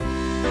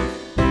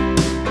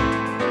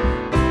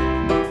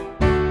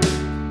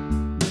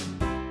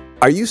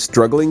Are you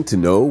struggling to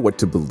know what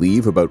to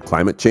believe about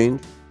climate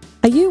change?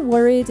 Are you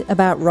worried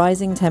about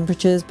rising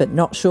temperatures but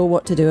not sure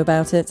what to do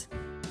about it?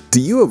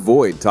 Do you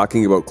avoid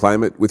talking about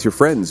climate with your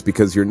friends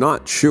because you're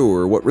not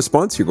sure what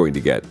response you're going to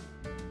get?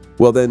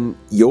 Well, then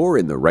you're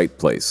in the right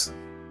place.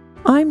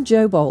 I'm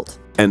Jo Bolt.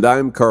 And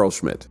I'm Carl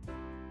Schmidt.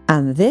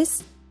 And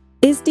this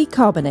is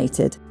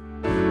Decarbonated.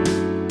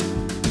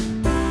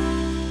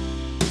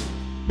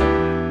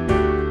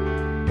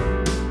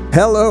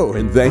 Hello,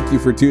 and thank you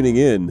for tuning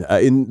in.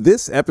 In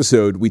this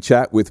episode, we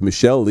chat with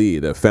Michelle Lee,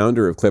 the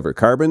founder of Clever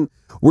Carbon.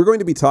 We're going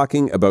to be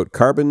talking about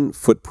carbon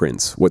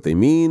footprints, what they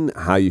mean,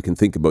 how you can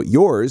think about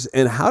yours,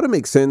 and how to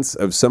make sense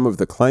of some of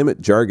the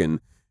climate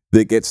jargon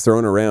that gets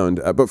thrown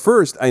around. But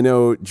first, I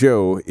know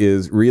Jo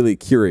is really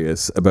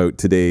curious about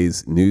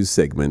today's news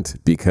segment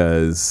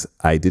because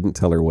I didn't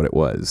tell her what it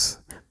was.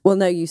 Well,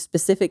 no, you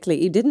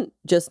didn't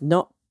just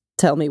not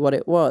tell me what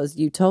it was.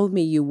 You told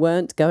me you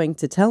weren't going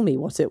to tell me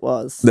what it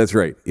was. That's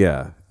right.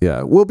 Yeah.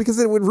 Well, because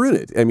it would ruin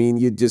it. I mean,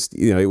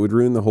 it would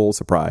ruin the whole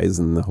surprise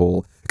and the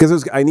whole,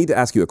 because I need to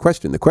ask you a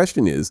question. The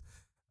question is,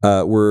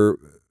 we're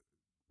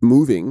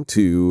moving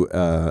to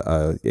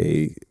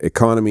a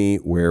economy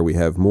where we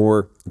have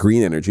more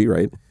green energy,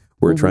 right?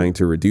 We're trying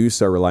to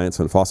reduce our reliance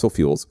on fossil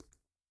fuels.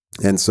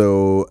 And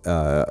so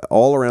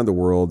all around the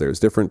world, there's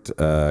different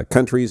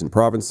countries and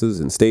provinces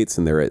and states,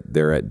 and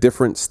they're at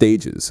different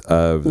stages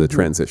of the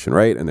transition,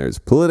 right? And there's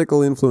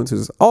political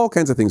influences, all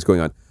kinds of things going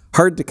on.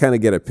 Hard to kind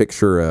of get a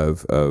picture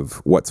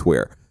of what's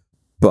where.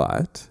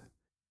 But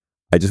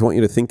I just want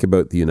you to think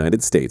about the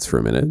United States for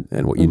a minute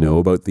and what you know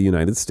about the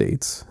United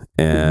States.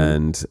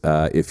 And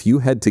if you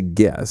had to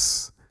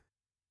guess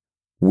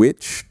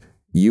which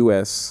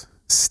U.S.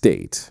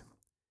 state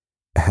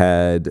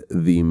had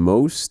the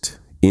most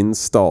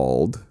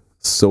installed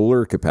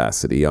solar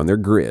capacity on their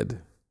grid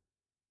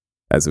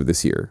as of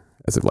this year,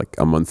 as of like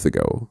a month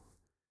ago,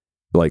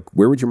 like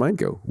where would your mind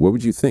go? What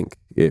would you think?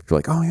 If you're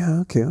like, oh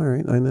yeah, okay, all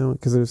right, I know,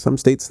 because there's some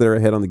states that are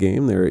ahead on the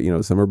game,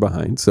 some are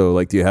behind. So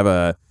like, do you have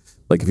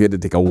if you had to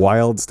take a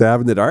wild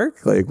stab in the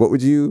dark, like what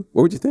would you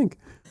think?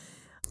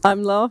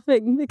 I'm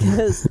laughing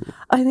because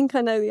I think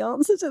I know the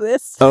answer to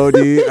this. Oh,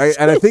 do you?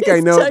 I think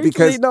I know totally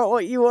because not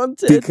what you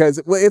wanted.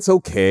 Because it's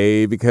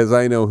okay because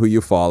I know who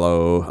you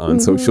follow on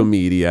social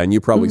media, and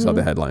you probably saw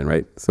the headline,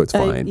 right? So it's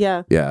fine.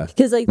 Yeah.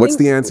 Because what's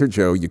the answer,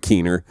 Jo? You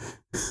keener?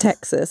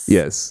 Texas.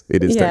 Yes,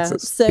 it is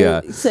Texas.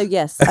 So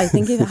yes, I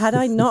think had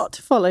I not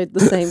followed the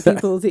same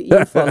people that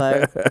you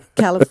follow,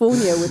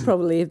 California would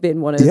probably have been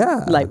one of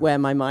where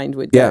my mind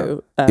would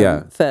go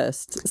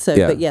first. So,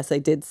 but yes, I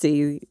did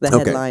see the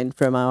headline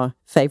from our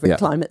favorite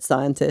climate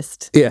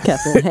scientist,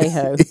 Catherine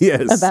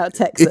Hayhoe, about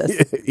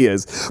Texas.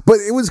 Yes, but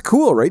it was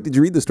cool, right? Did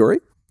you read the story?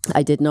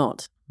 I did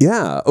not.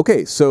 Yeah.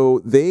 Okay. So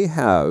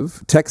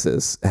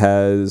Texas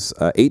has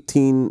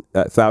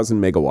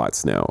 18,000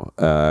 megawatts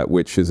now,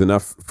 which is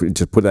enough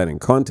to put that in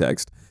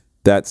context.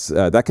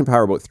 That can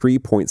power about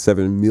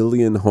 3.7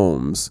 million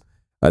homes,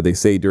 they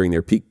say, during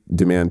their peak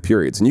demand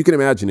periods. And you can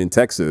imagine in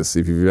Texas,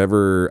 I've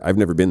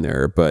never been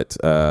there, but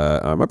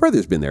my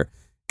brother's been there.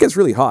 It gets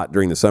really hot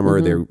during the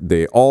summer.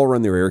 They all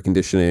run their air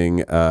conditioning.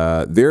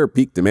 Their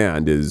peak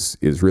demand is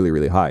really,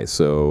 really high.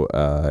 So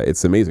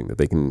it's amazing that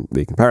they can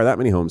power that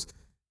many homes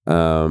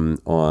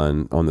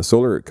on the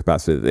solar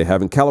capacity that they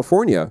have. In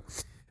California,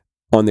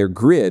 on their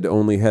grid,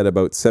 only had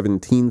about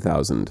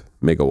 17,000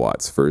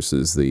 megawatts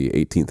versus the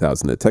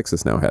 18,000 that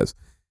Texas now has.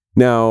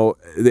 Now,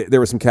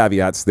 there were some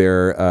caveats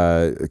there.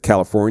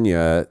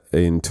 California,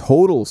 in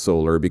total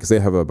solar, because they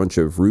have a bunch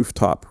of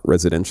rooftop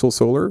residential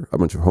solar, a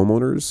bunch of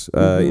homeowners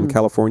in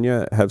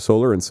California have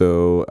solar. And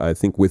so I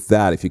think with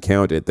that, if you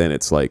count it, then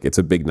it's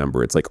a big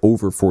number. It's like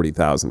over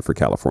 40,000 for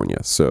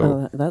California.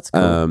 So that's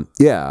cool.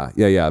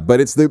 But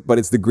it's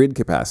the grid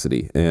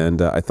capacity.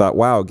 And I thought,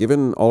 wow,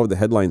 given all of the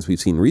headlines we've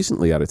seen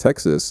recently out of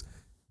Texas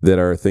that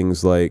are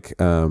things like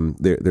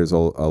there's a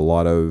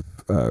lot of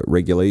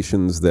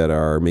regulations that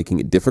are making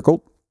it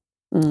difficult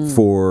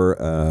for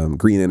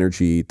green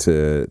energy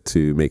to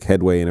make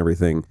headway and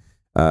everything.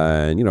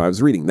 And I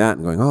was reading that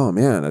and going, oh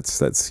man, that's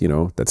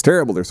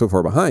terrible. They're so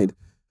far behind.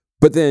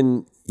 But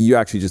then you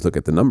actually just look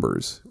at the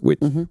numbers, which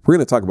we're going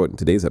to talk about in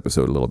today's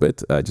episode a little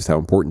bit, just how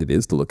important it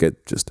is to look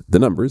at just the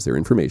numbers, their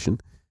information.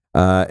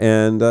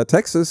 And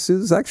Texas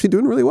is actually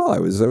doing really well. I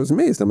was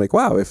amazed. I'm like,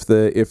 wow, if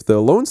the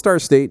Lone Star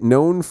State,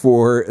 known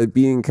for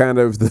being kind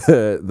of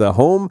the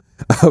home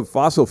of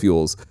fossil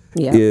fuels,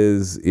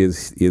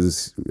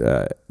 is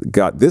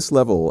got this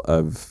level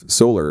of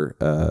solar,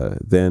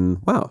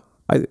 then wow,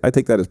 I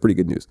take that as pretty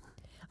good news.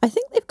 I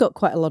think they've got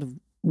quite a lot of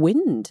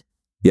wind.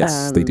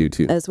 Yes, they do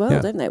too. As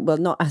well, don't they? Well,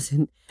 not as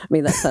in,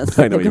 that sounds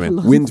like I know what you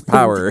mean. Wind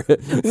power.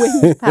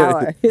 Wind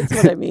power is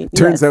what I mean.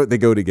 Turns out they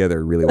go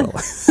together really well.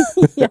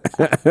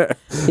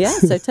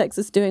 So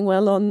Texas doing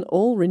well on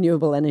all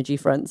renewable energy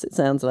fronts, it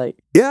sounds like.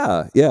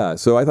 Yeah.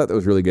 So I thought that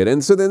was really good.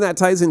 And so then that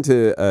ties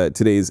into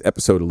today's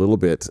episode a little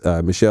bit.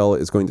 Michelle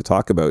is going to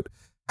talk about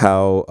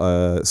how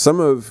some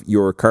of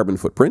your carbon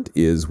footprint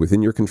is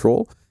within your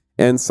control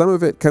And some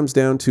of it comes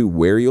down to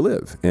where you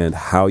live and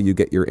how you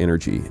get your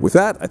energy. With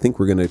that, I think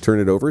we're going to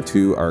turn it over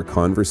to our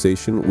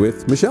conversation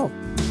with Michelle.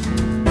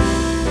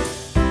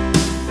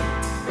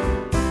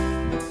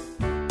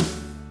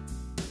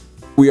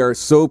 We are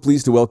so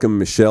pleased to welcome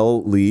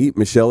Michelle Lee.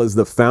 Michelle is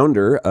the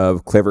founder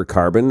of Clever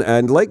Carbon.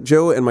 And like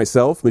Joe and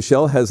myself,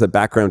 Michelle has a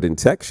background in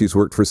tech. She's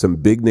worked for some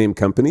big name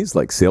companies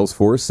like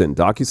Salesforce and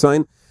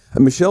DocuSign.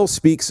 Michelle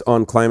speaks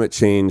on climate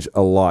change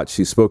a lot.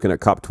 She's spoken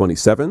at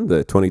COP27,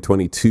 the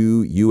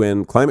 2022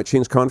 UN Climate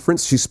Change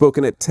Conference. She's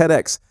spoken at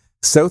TEDx,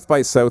 South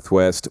by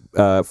Southwest.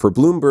 For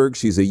Bloomberg,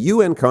 she's a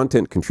UN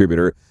content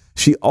contributor.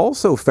 She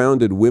also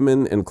founded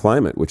Women and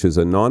Climate, which is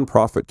a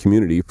nonprofit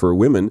community for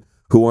women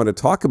who want to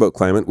talk about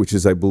climate, which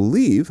is, I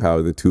believe,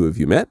 how the two of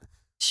you met.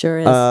 Sure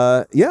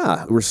is.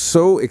 Yeah, we're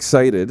so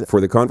excited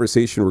for the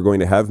conversation we're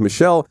going to have.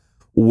 Michelle,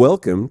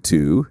 welcome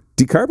to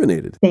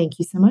Decarbonated. Thank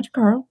you so much,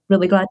 Carl.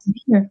 Really glad to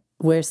be here.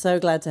 We're so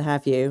glad to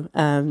have you.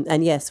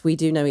 And yes, we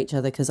do know each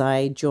other because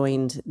I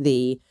joined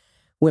the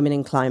Women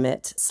in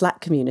Climate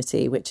Slack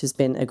community, which has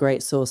been a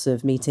great source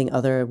of meeting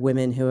other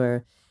women who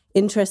are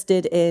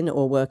interested in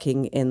or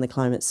working in the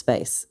climate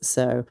space.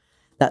 So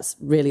that's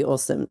really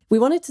awesome. We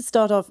wanted to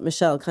start off,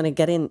 Michelle, kind of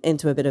getting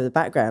into a bit of the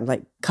background.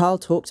 Like Carl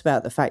talked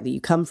about the fact that you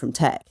come from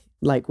tech,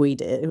 like we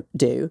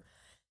do.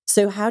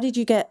 So how did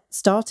you get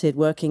started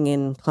working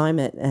in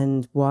climate,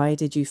 and why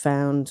did you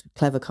found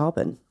Clever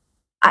Carbon?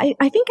 I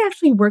think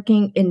actually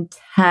working in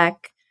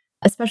tech,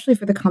 especially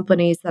for the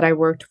companies that I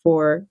worked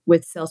for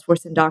with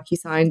Salesforce and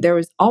DocuSign, there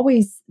was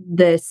always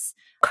this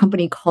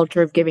company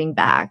culture of giving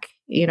back.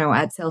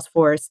 At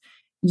Salesforce,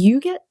 you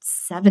get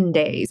 7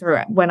 days,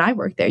 or when I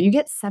worked there, you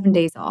get 7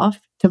 days off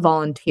to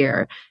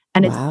volunteer.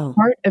 And it's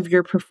part of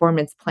your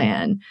performance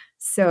plan.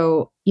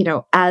 So,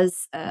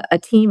 as a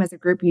team, as a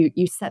group,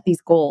 you set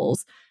these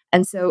goals.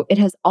 And so it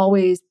has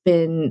always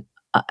been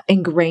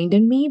ingrained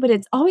in me, but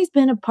it's always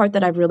been a part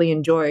that I've really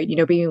enjoyed,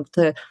 being able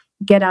to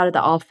get out of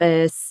the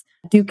office,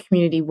 do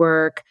community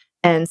work,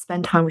 and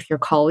spend time with your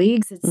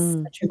colleagues. It's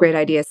such a great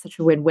idea, such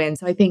a win-win.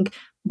 So I think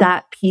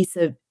that piece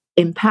of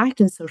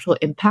impact and social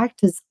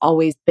impact has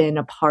always been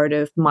a part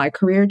of my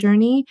career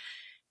journey.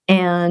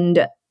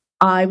 And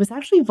I was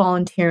actually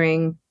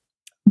volunteering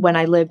when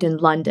I lived in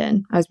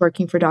London. I was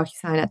working for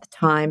DocuSign at the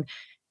time,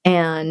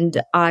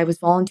 and I was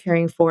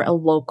volunteering for a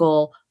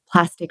local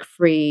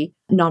plastic-free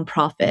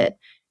nonprofit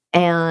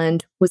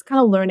and was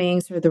kind of learning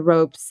sort of the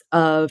ropes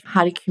of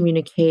how to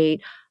communicate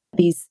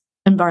these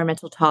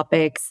environmental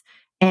topics.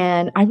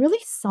 And I really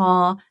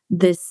saw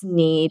this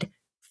need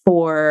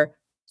for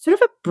sort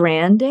of a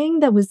branding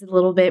that was a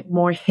little bit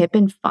more hip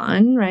and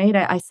fun, right?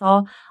 I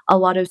saw a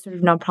lot of sort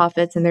of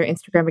nonprofits and their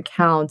Instagram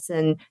accounts,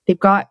 and they've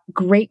got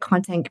great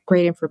content,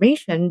 great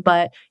information,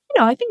 but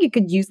I think it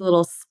could use a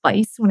little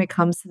spice when it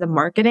comes to the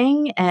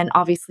marketing. And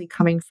obviously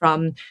coming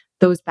from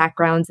those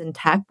backgrounds in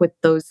tech with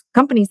those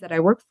companies that I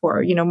work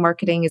for,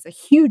 marketing is a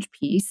huge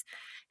piece,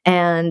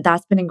 and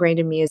that's been ingrained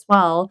in me as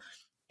well.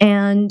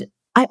 And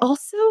I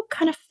also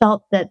kind of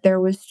felt that there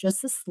was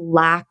just this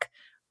lack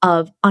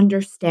of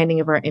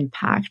understanding of our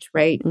impact,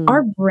 right?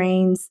 Our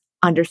brains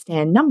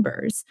understand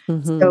numbers.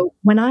 So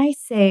when I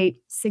say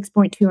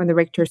 6.2 on the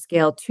Richter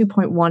scale,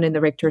 2.1 in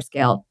the Richter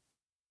scale,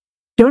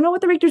 don't know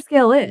what the Richter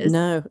scale is.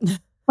 No.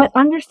 But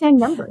understand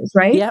numbers,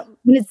 right? Yep.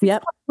 When it's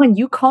 6.1,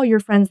 you call your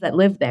friends that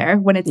live there.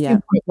 When it's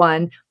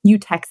 2.1, you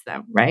text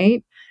them,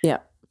 right? Yeah.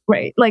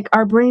 Right. Like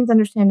our brains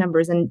understand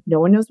numbers, and no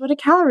one knows what a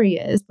calorie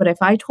is. But if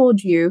I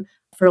told you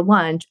for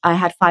lunch I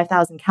had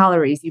 5,000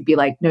 calories, you'd be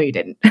like, no, you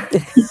didn't.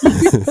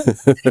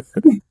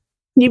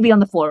 You'd be on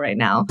the floor right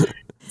now.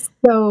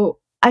 So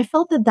I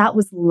felt that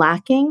was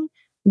lacking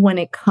when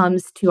it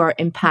comes to our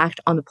impact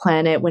on the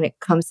planet, when it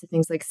comes to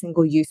things like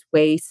single-use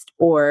waste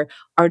or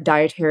our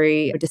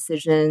dietary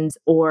decisions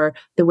or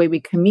the way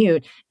we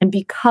commute. And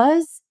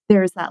because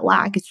there's that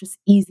lack, it's just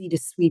easy to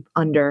sweep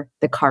under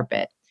the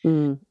carpet.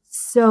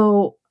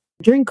 So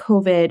during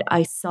COVID,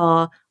 I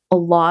saw a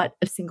lot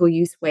of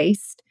single-use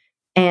waste,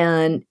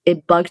 and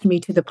it bugged me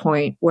to the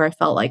point where I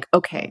felt like,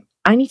 okay,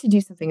 I need to do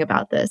something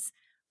about this,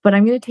 but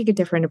I'm going to take a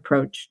different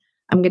approach.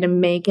 I'm going to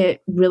make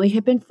it really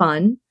hip and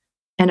fun.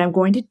 And I'm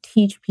going to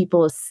teach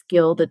people a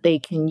skill that they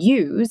can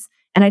use.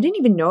 And I didn't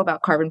even know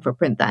about carbon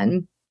footprint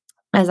then.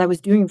 As I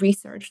was doing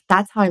research,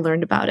 that's how I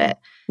learned about it.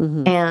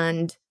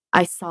 And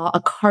I saw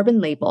a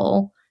carbon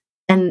label,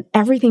 and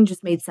everything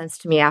just made sense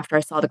to me after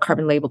I saw the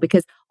carbon label,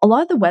 because a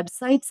lot of the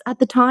websites at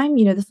the time,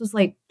 this was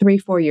like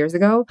 3-4 years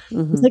ago,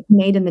 it was like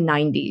made in the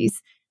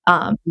 90s.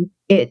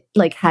 It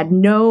like had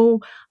no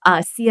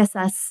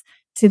CSS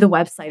to the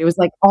website. It was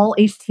like all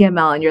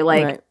HTML, and you're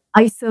like,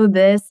 ISO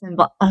this, and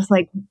I was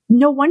like,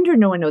 no wonder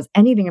no one knows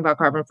anything about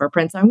carbon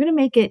footprint. So I'm going to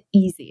make it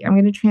easy. I'm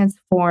going to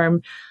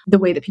transform the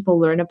way that people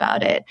learn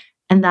about it.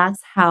 And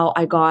that's how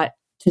I got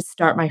to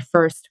start my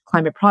first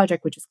climate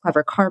project, which is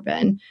Clever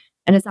Carbon.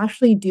 And it's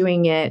actually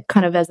doing it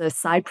kind of as a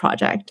side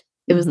project.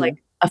 It was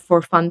like a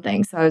for fun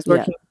thing. So I was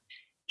working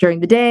during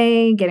the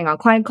day, getting on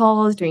client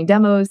calls, doing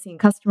demos, seeing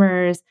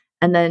customers.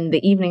 And then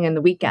the evening and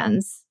the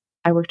weekends,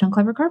 I worked on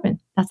Clever Carbon.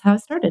 That's how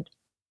it started.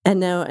 And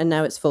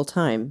now it's full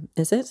time,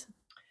 is it?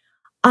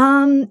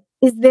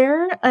 Is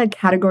there a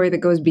category that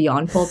goes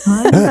beyond full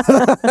time?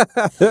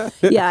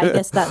 Yeah, I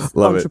guess that's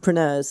Love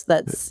entrepreneurs. It.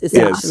 That's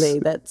essentially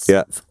that's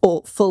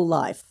full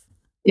life.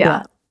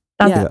 Yeah.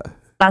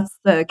 That's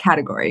the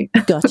category.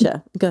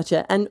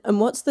 Gotcha. And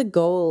what's the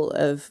goal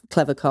of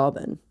Clever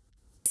Carbon?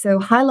 So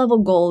high level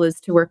goal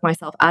is to work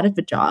myself out of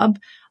a job,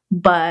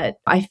 but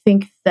I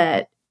think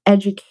that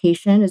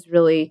education is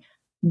really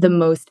the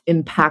most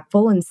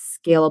impactful and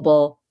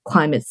scalable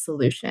climate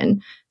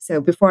solution. So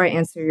before I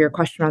answer your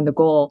question on the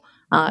goal,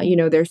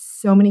 there's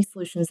so many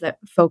solutions that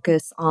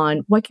focus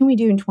on what can we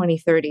do in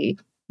 2030?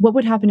 What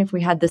would happen if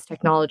we had this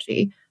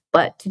technology?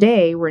 But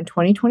today we're in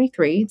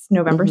 2023, it's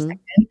November 2nd,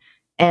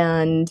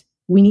 and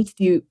we need to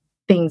do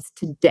things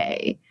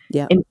today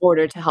in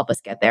order to help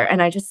us get there.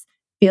 And I just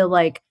feel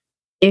like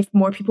if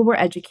more people were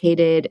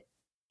educated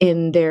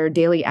in their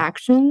daily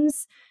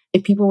actions,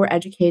 if people were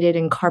educated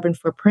in carbon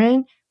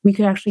footprint, we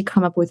could actually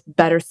come up with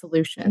better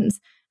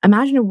solutions.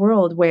 Imagine a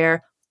world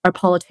where our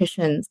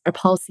politicians, our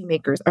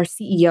policymakers, our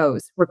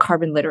CEOs were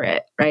carbon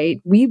literate, right?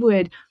 We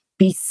would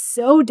be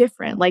so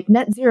different. Like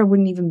net zero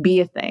wouldn't even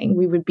be a thing.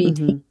 We would be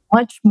taking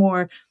much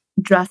more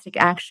drastic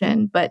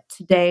action. But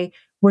today,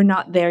 we're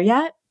not there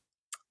yet.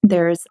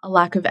 There's a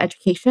lack of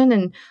education.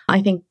 And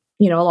I think,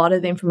 a lot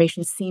of the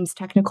information seems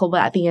technical,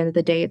 but at the end of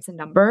the day, it's a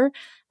number.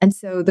 And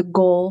so the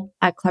goal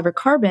at Clever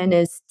Carbon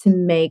is to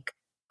make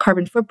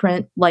carbon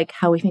footprint like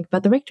how we think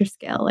about the Richter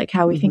scale, like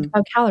how we think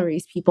about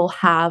calories. People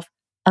have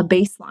a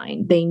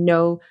baseline. They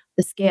know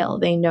the scale.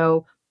 They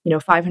know,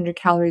 500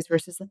 calories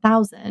versus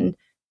 1,000.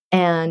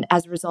 And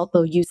as a result,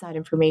 they'll use that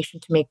information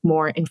to make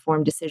more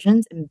informed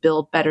decisions and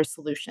build better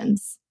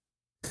solutions.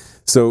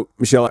 So,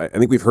 Michelle, I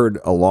think we've heard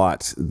a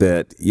lot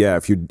that,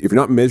 if you're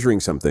not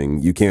measuring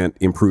something, you can't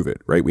improve it,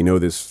 right? We know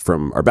this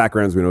from our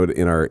backgrounds. We know it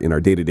in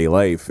our day-to-day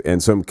life.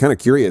 And so I'm kind of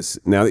curious,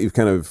 now that you've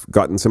kind of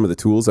gotten some of the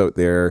tools out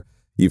there,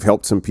 you've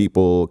helped some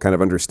people kind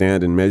of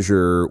understand and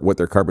measure what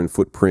their carbon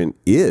footprint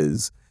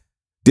is.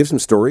 Do you have some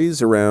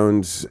stories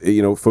around,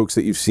 folks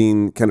that you've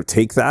seen kind of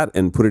take that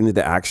and put it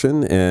into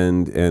action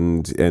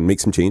and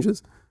make some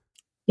changes?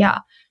 Yeah.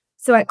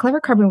 So at Clever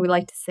Carbon, we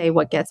like to say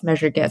what gets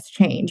measured gets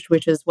changed,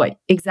 which is what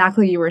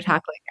exactly you were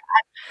tackling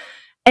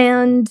at.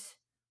 And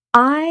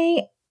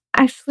I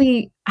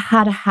actually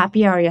had a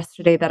happy hour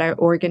yesterday that I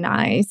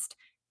organized,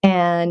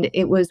 and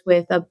it was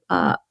with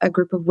a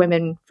group of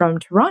women from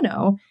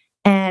Toronto.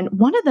 And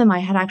one of them I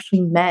had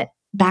actually met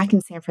back in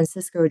San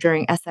Francisco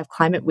during SF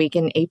Climate Week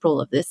in April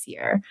of this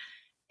year.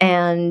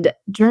 And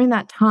during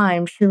that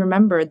time, she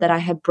remembered that I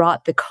had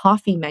brought the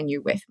coffee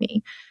menu with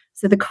me.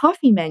 So the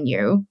coffee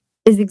menu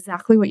is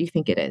exactly what you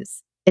think it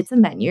is. It's a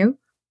menu,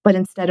 but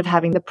instead of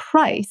having the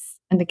price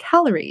and the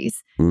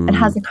calories, it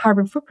has a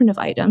carbon footprint of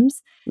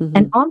items.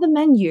 And on the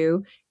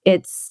menu,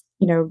 it's,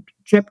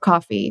 drip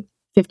coffee,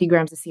 50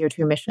 grams of CO2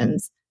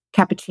 emissions,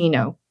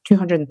 cappuccino,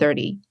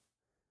 230,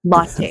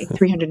 latte,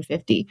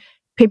 350,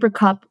 paper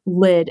cup,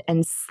 lid,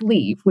 and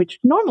sleeve, which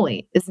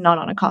normally is not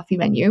on a coffee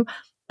menu.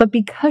 But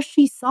because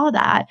she saw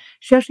that,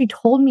 she actually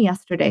told me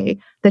yesterday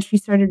that she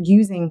started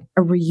using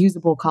a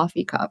reusable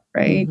coffee cup,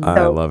 right?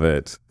 I love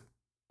it.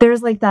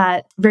 There's like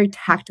that very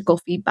tactical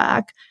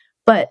feedback.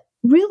 But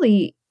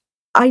really,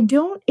 I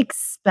don't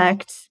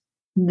expect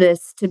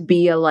this to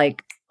be a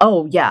like,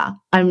 oh yeah,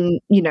 I'm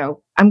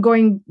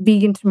going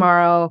vegan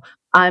tomorrow.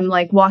 I'm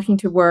like walking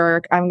to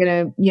work. I'm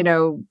going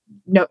to,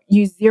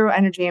 use zero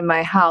energy in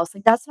my house.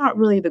 Like that's not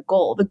really the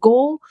goal. The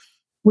goal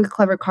with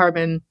Clever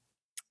Carbon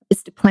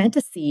is to plant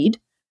a seed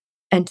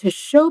and to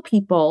show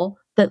people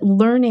that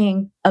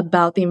learning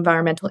about the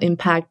environmental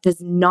impact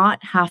does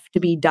not have to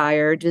be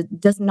dire,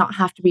 does not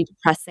have to be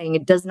depressing.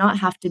 It does not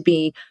have to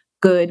be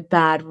good,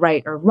 bad,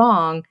 right, or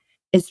wrong.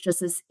 It's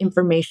just this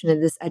information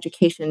and this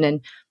education.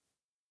 And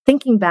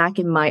thinking back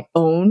in my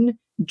own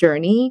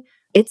journey,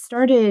 it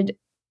started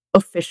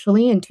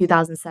officially in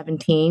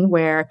 2017,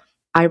 where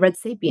I read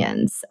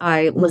Sapiens.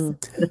 I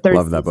listened to the third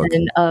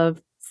season of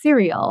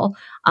Serial.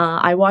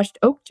 I watched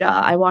Okja.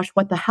 I watched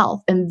What the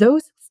Health. And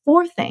those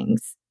 4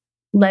 things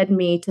led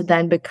me to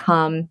then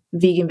become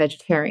vegan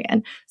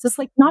vegetarian. So it's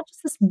like not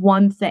just this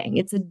one thing,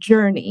 it's a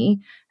journey.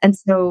 And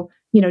so,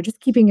 just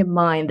keeping in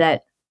mind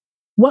that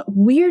what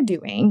we're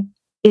doing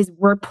is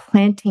we're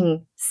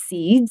planting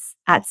seeds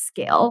at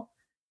scale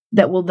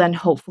that will then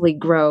hopefully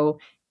grow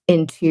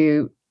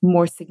into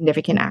more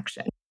significant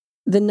action.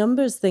 The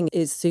numbers thing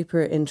is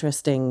super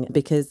interesting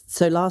because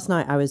last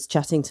night I was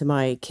chatting to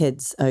my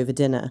kids over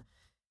dinner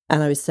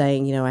and I was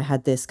saying, I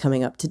had this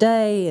coming up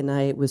today, and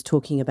I was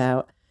talking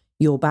about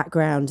your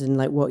background and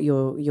like what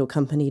your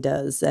company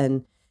does.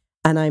 And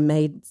I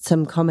made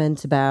some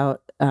comment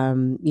about,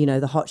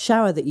 the hot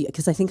shower that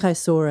because I think I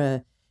saw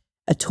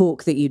a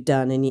talk that you'd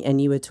done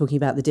and you were talking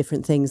about the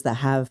different things that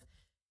have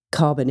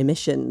carbon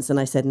emissions. And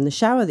I said, in the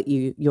shower that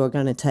you're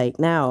going to take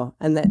now.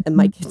 And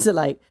my kids are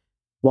like,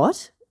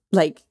 what?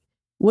 Like,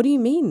 what do you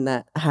mean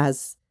that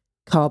has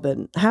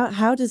carbon?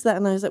 How does that?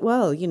 And I was like,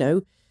 well,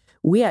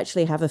 we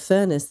actually have a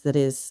furnace that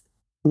is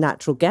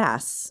natural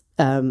gas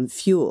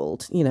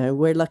fueled.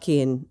 We're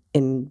lucky in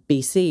in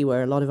BC,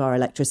 where a lot of our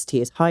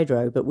electricity is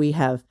hydro, but we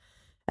have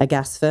a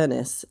gas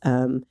furnace.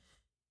 And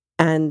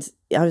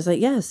I was like,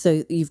 yeah,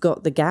 so you've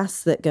got the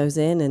gas that goes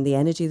in and the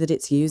energy that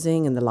it's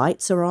using and the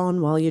lights are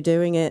on while you're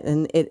doing it.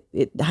 And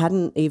it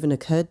hadn't even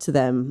occurred to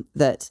them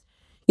that,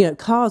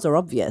 cars are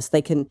obvious.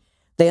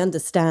 They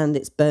understand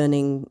it's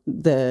burning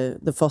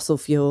the fossil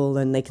fuel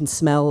and they can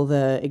smell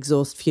the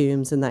exhaust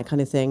fumes and that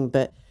kind of thing.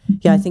 But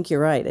yeah, I think you're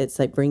right. It's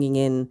like bringing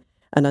in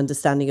an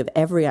understanding of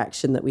every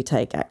action that we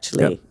take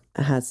actually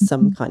has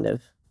some kind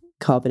of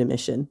carbon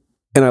emission.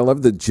 And I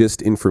love the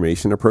just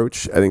information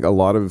approach. I think a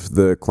lot of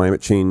the climate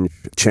change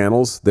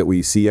channels that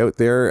we see out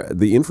there,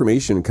 the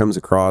information comes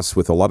across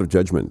with a lot of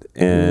judgment.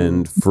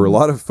 And for a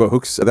lot of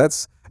folks,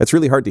 that's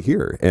really hard to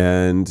hear.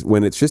 And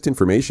when it's just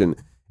information,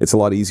 it's a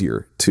lot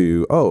easier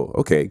to, oh,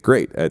 okay,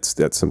 great.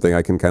 That's something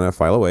I can kind of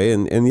file away.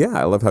 And yeah,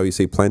 I love how you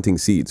say planting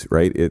seeds,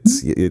 right?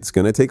 It's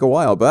going to take a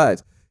while,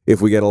 but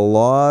if we get a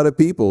lot of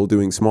people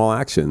doing small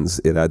actions,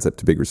 it adds up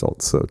to big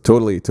results. So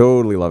totally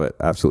love it.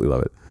 Absolutely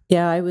love it.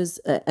 Yeah, I was,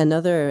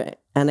 another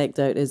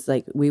anecdote is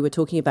like we were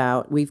talking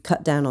about, we've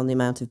cut down on the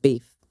amount of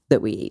beef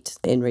that we eat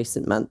in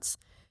recent months.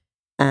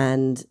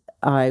 And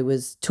I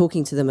was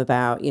talking to them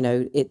about,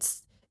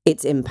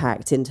 its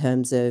impact in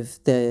terms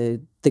of the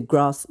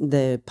grass,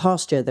 the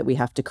pasture that we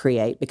have to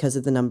create because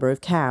of the number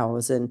of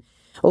cows and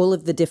all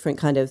of the different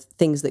kind of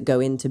things that go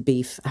into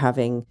beef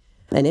having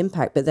an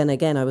impact. But then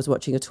again, I was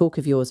watching a talk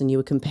of yours and you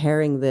were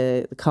comparing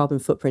the carbon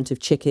footprint of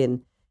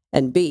chicken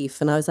and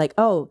beef. And I was like,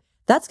 oh,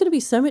 that's going to be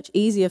so much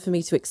easier for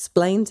me to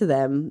explain to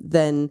them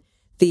than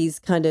these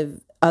kind of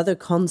other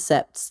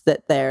concepts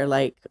that they're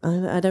like,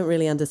 I don't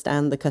really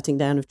understand the cutting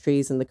down of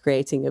trees and the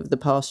creating of the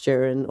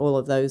pasture and all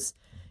of those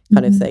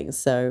kind of things.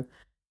 So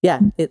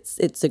yeah,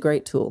 it's a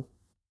great tool.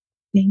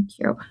 Thank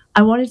you.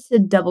 I wanted to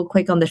double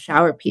click on the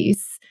shower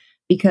piece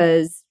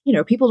because,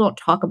 people don't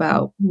talk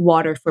about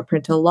water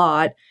footprint a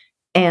lot.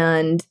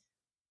 And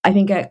I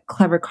think at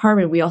Clever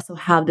Carbon, we also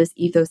have this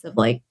ethos of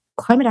like,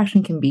 climate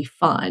action can be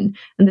fun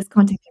and this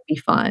content can be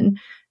fun.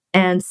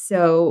 And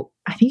so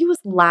I think it was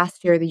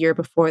last year, the year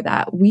before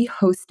that, we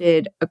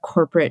hosted a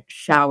corporate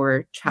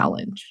shower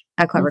challenge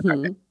at Clever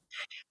Carbon.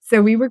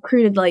 So we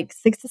recruited like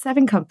 6 to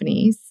 7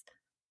 companies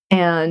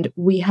and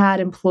we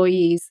had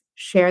employees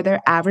share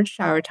their average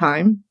shower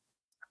time.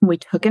 We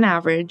took an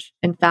average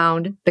and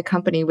found the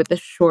company with the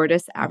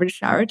shortest average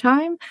shower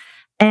time.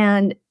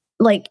 And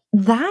like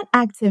that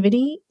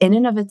activity in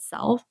and of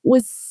itself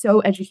was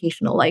so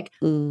educational. Like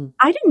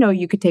I didn't know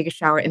you could take a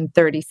shower in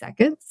 30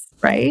 seconds,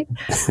 right?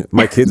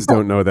 My kids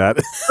don't know that.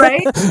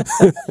 Right?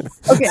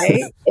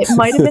 Okay. It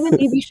might have been an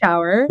baby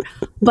shower,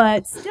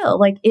 but still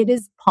like it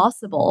is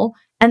possible.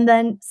 And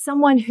then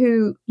someone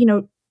who,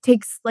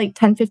 takes like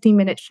 10, 15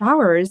 minute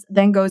showers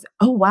then goes,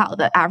 oh, wow,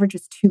 the average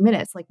is 2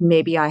 minutes. Like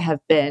maybe I have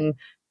been,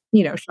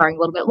 showering a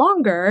little bit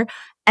longer.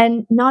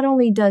 And not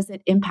only does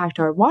it impact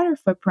our water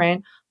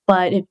footprint,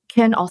 but it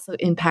can also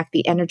impact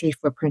the energy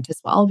footprint as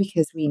well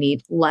because we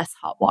need less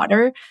hot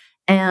water.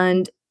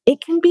 And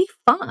it can be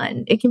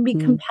fun. It can be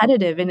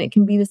competitive and it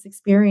can be this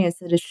experience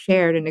that is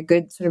shared in a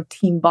good sort of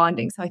team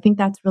bonding. So I think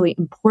that's really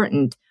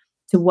important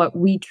to what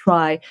we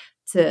try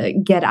to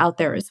get out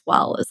there as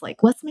well is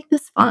like, let's make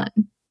this fun.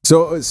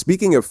 So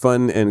speaking of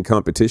fun and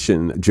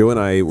competition, Joe and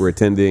I were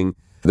attending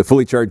the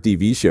Fully Charged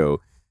DV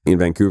show in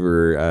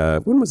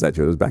Vancouver. When was that,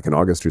 Joe? It was back in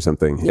August or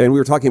something. Yeah. And we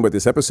were talking about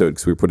this episode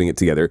because we were putting it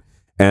together.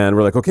 And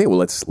we're like, okay, well,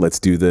 let's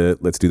do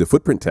the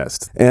footprint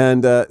test.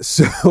 And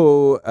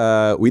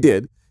so we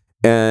did.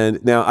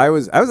 And now I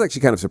was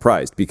actually kind of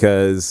surprised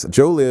because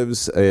Joe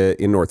lives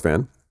in North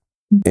Van,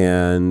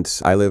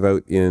 and I live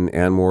out in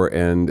Anmore,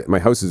 and my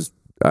house is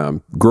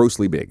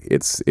grossly big.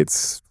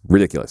 It's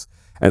ridiculous.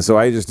 And so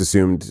I just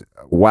assumed,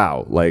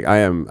 wow, like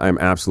I'm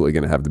absolutely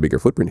going to have the bigger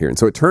footprint here. And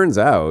so it turns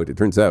out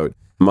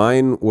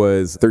mine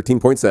was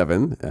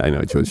 13.7. I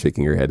know Joe's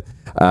shaking her head.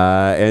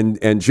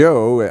 And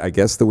Joe, I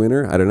guess the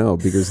winner, I don't know,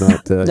 bigger's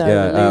not,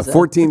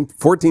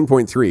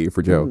 14.3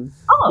 for Joe.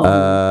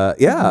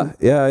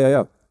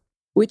 Yeah.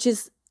 Which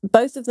is,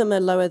 both of them are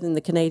lower than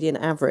the Canadian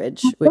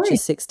average, which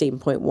is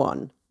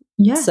 16.1.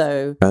 Yeah.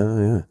 So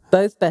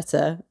both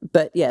better.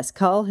 But yes,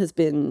 Carl has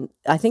been,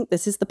 I think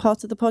this is the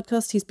part of the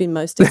podcast he's been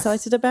most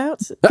excited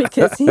about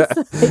because he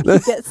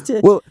gets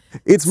to. Well,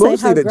 it's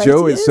mostly that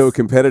Joe is so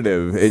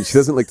competitive and she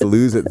doesn't like to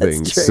lose at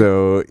things. True.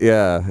 So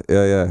yeah.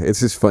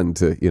 It's just fun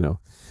to,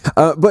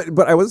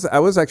 But I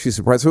was actually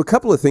surprised. So a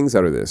couple of things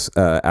out of this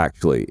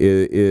actually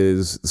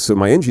is so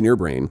my engineer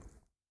brain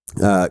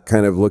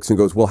kind of looks and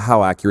goes, well,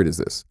 how accurate is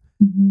this?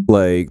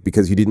 Like,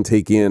 because you didn't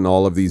take in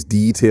all of these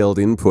detailed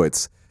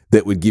inputs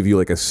that would give you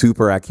like a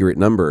super accurate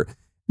number.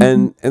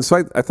 And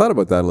so I thought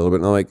about that a little bit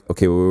and I'm like,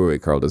 okay,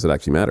 wait, Carl, does it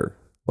actually matter?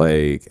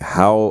 Like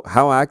how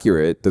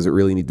accurate does it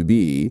really need to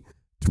be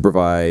to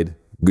provide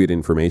good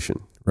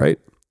information, right?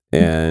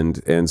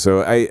 And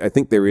so I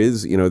think there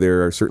is,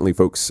 there are certainly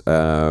folks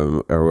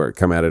who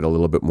come at it a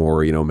little bit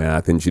more,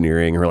 math,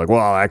 engineering, who are like,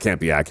 well, that can't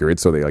be accurate.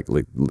 So they like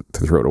to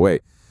throw it away.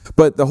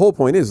 But the whole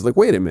point is like,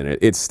 wait a minute,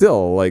 it's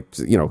still like,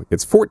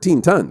 it's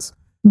 14 tons.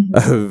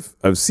 of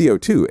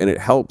CO2, and it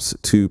helps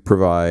to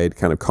provide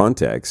kind of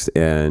context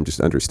and just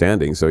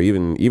understanding. So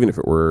even if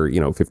it were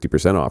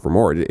 50% off or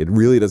more, it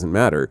really doesn't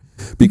matter,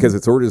 because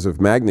it's orders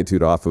of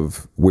magnitude off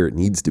of where it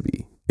needs to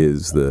be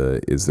is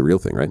the real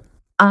thing, right?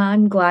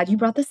 I'm glad you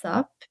brought this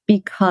up,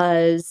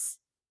 because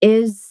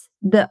is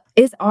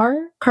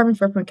our carbon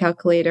footprint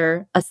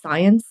calculator a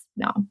science?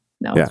 No,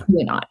 it's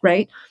really not,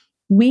 right?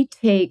 We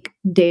take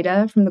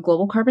data from the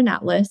Global Carbon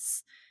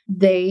Atlas.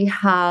 They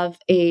have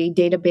a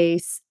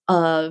database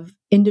of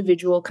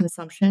individual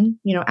consumption,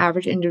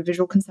 average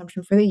individual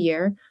consumption for the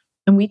year.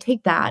 And we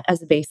take that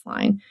as a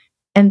baseline.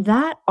 And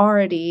that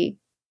already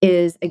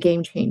is a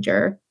game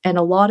changer. And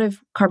a lot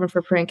of carbon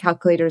footprint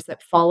calculators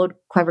that followed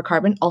Clever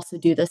Carbon also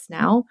do this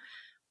now.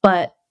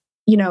 But,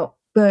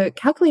 the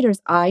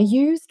calculators I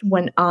used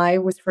when I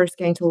was first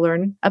getting to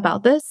learn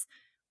about this,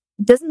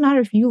 doesn't matter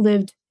if you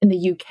lived in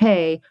the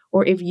UK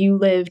or if you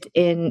lived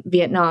in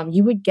Vietnam,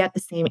 you would get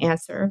the same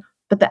answer.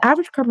 But the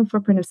average carbon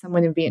footprint of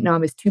someone in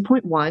Vietnam is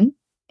 2.1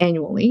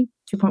 annually,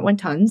 2.1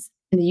 tons.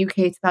 In the UK,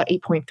 it's about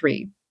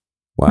 8.3.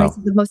 Wow. Right?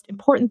 So the most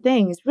important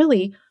thing is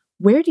really,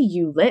 where do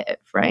you live,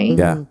 right?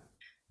 Yeah.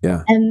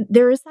 Yeah. And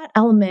there is that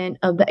element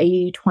of the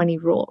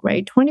 80-20 rule,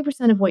 right?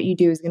 20% of what you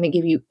do is going to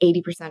give you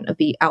 80% of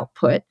the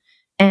output.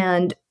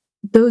 And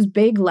those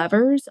big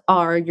levers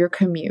are your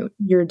commute,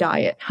 your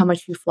diet, how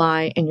much you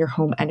fly, and your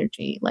home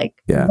energy.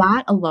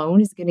 That alone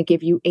is going to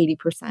give you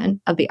 80%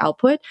 of the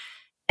output.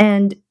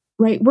 And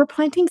we're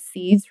planting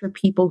seeds for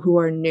people who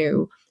are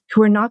new,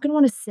 who are not going to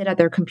want to sit at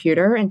their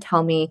computer and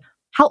tell me,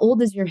 how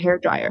old is your hair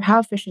dryer? How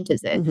efficient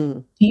is it? Mm-hmm.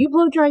 Do you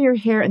blow dry your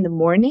hair in the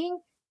morning,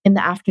 in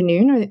the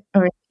afternoon,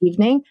 or in the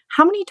evening?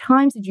 How many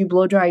times did you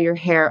blow dry your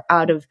hair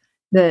out of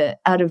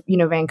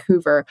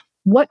Vancouver?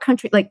 What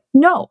country?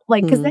 No,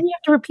 because then you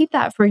have to repeat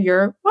that for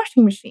your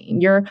washing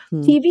machine, your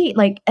TV,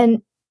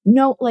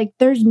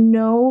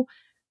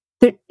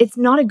 it's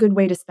not a good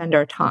way to spend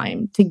our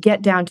time to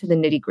get down to the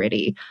nitty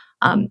gritty.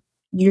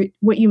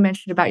 What you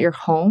mentioned about your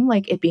home,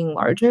 it being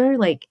larger,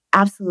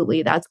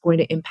 absolutely, that's going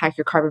to impact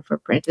your carbon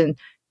footprint. And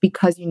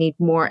because you need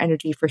more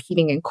energy for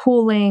heating and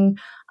cooling,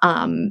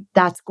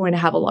 that's going to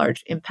have a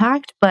large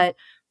impact. But,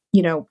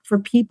 for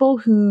people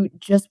who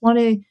just want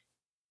to,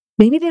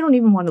 maybe they don't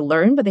even want to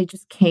learn, but they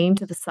just came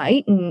to the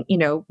site and,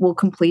 will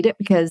complete it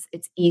because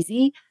it's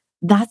easy.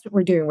 That's what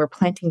we're doing. We're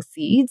planting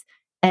seeds,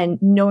 and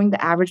knowing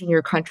the average in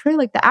your country,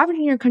 the average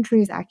in your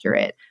country is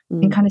accurate,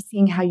 and kind of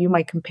seeing how you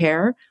might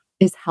compare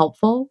is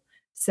helpful.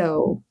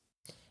 So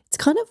it's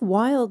kind of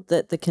wild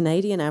that the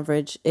Canadian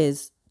average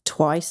is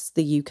twice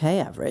the UK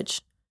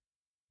average.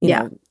 You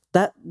know,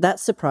 that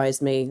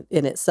surprised me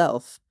in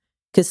itself,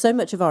 because so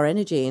much of our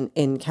energy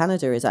in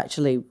Canada is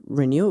actually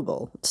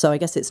renewable. So I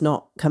guess it's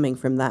not coming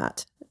from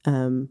that.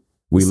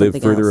 We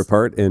live further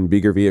apart, and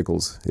bigger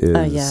vehicles is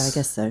yeah, I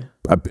guess so.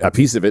 A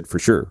piece of it for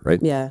sure, right?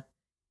 Yeah.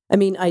 I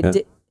mean,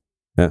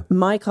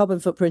 my carbon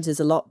footprint is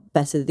a lot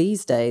better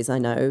these days, I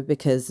know,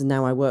 because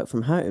now I work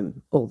from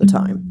home all the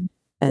time.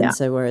 And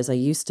so whereas I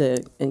used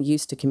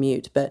to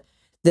commute, but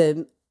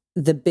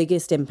the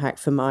biggest impact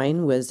for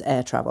mine was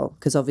air travel,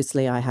 because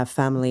obviously I have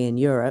family in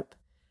Europe.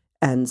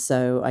 And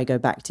so I go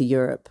back to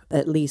Europe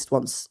at least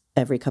once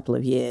every couple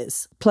of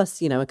years,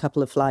 plus, a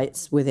couple of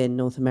flights within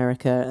North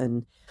America.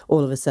 And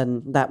all of a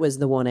sudden, that was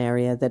the one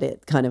area that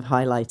it kind of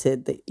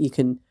highlighted that you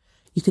can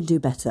do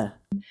better.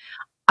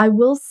 I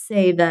will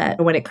say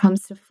that when it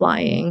comes to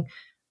flying,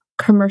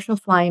 commercial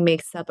flying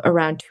makes up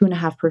around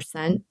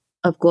 2.5%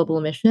 of global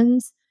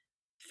emissions.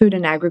 Food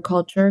and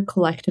agriculture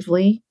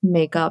collectively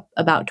make up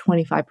about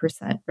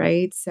 25%,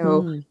 right?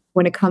 So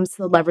when it comes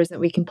to the levers that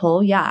we can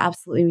pull,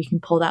 absolutely, we can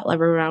pull that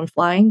lever around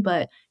flying.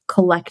 But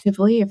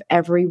collectively, if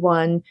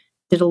everyone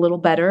did a little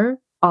better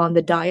on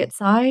the diet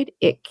side,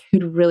 it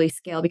could really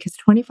scale, because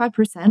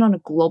 25% on a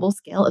global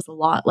scale is a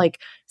lot.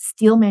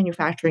 Steel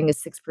manufacturing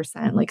is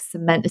 6%,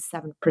 cement is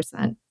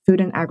 7%,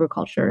 food and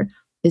agriculture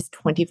is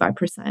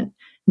 25%. And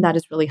that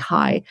is really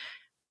high.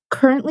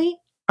 Currently,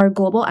 our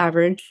global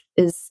average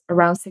is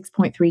around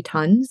 6.3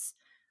 tons.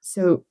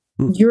 So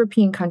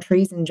European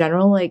countries in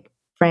general,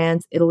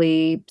 France,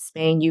 Italy,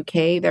 Spain,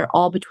 UK, they're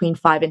all between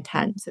 5 and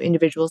 10. So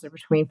individuals are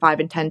between 5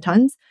 and 10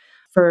 tons.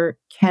 For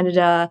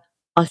Canada,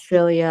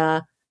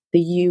 Australia, the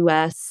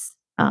US,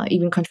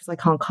 even countries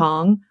like Hong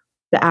Kong,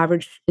 the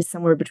average is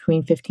somewhere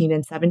between 15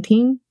 and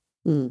 17.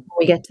 When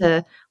we get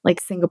to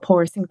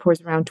Singapore's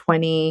around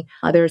 20.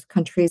 There's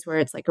countries where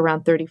it's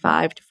around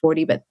 35 to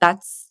 40, but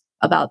that's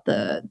about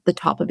the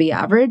top of the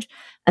average.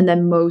 And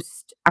then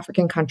most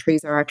African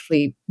countries are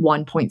actually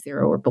 1.0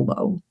 or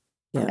below.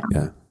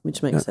 Yeah.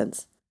 Which makes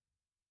sense.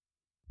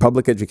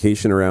 Public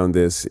education around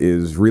this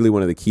is really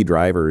one of the key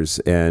drivers.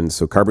 And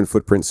so carbon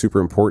footprint, super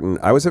important.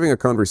 I was having a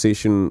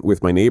conversation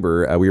with my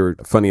neighbor.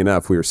 Funny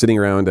enough, we were sitting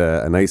around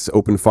a nice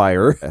open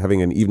fire,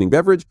 having an evening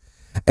beverage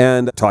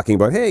and talking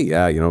about, hey,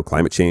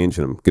 climate change,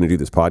 and I'm going to do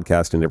this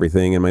podcast and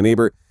everything. And my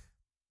neighbor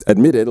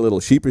admitted a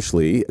little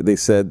sheepishly, they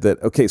said that,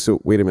 okay,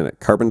 so wait a minute,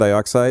 carbon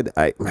dioxide,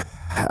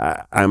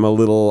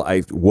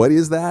 what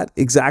is that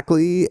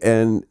exactly?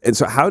 And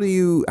so how do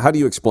you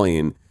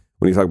explain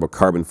when you talk about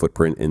carbon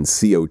footprint and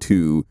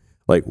CO2,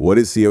 like what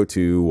is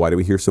CO2? Why do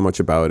we hear so much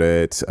about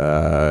it?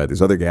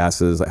 There's other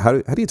gases. How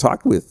do you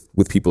talk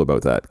with people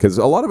about that? Because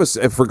a lot of us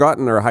have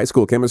forgotten our high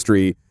school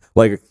chemistry.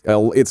 Like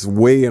it's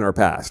way in our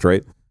past,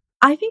 right?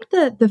 I think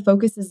that the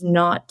focus is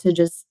not to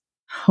just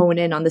hone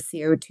in on the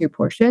CO2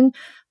 portion,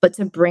 but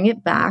to bring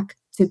it back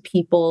to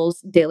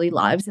people's daily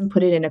lives and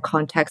put it in a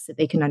context that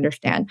they can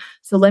understand.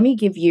 So let me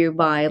give you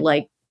my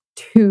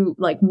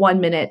 1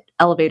 minute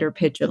elevator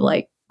pitch of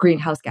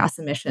greenhouse gas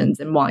emissions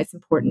and why it's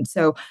important.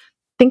 So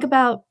think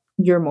about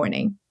your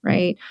morning,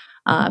 right?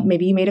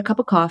 Maybe you made a cup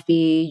of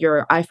coffee,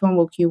 your iPhone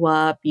woke you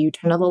up, you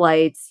turn on the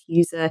lights,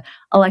 use an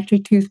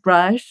electric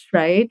toothbrush,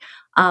 right?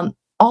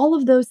 All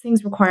of those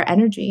things require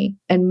energy.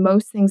 And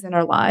most things in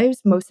our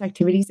lives, most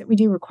activities that we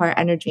do require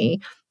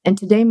energy. And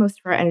today, most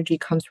of our energy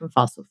comes from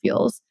fossil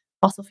fuels.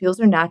 Fossil fuels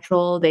are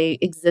natural, they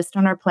exist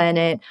on our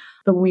planet.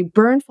 But when we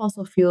burn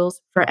fossil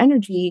fuels for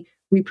energy,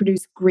 we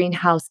produce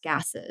greenhouse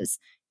gases.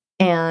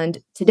 And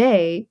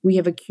today, we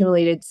have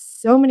accumulated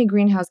so many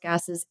greenhouse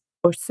gases,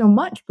 or so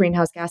much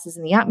greenhouse gases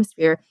in the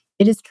atmosphere,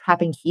 it is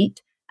trapping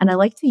heat. And I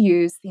like to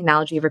use the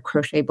analogy of a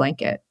crochet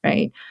blanket,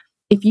 right?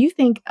 If you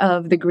think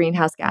of the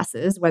greenhouse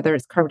gases, whether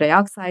it's carbon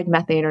dioxide,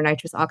 methane, or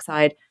nitrous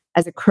oxide,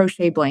 as a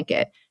crochet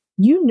blanket,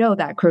 you know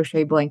that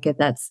crochet blanket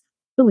that's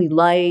really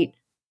light,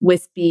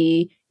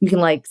 wispy, you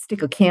can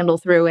stick a candle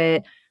through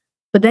it.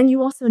 But then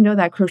you also know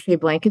that crochet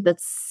blanket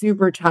that's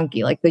super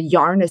chunky, like the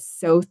yarn is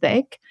so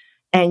thick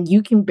and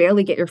you can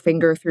barely get your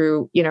finger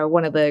through,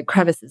 one of the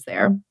crevices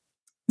there.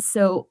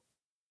 So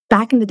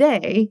back in the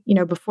day,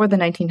 before the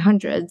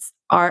 1900s,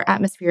 our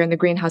atmosphere and the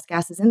greenhouse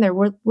gases in there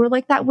were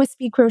like that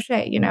wispy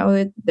crochet,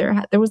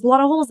 there was a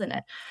lot of holes in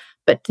it.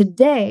 But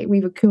today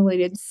we've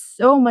accumulated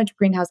so much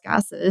greenhouse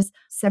gases,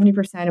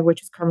 70% of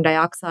which is carbon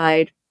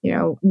dioxide,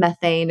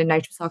 methane and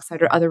nitrous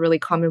oxide are other really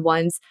common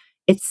ones.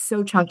 It's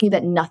so chunky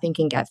that nothing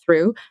can get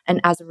through. And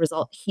as a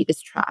result, heat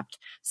is trapped.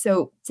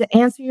 So to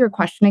answer your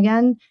question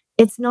again,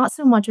 it's not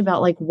so much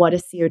about what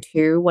is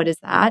CO2, what is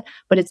that,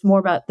 but it's more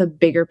about the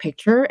bigger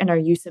picture and our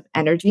use of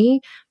energy.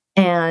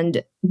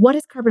 And what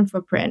is carbon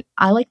footprint?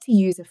 I like to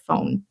use a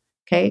phone.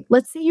 Okay.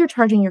 Let's say you're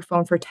charging your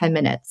phone for 10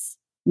 minutes.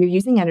 You're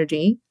using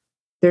energy.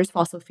 There's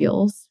fossil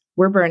fuels.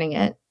 We're burning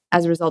it.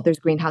 As a result, there's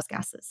greenhouse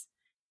gases.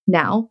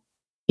 Now,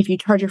 if you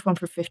charge your phone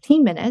for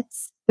 15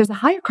 minutes, there's a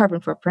higher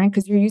carbon footprint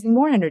because you're using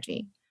more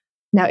energy.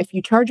 Now, if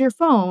you charge your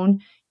phone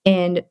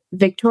in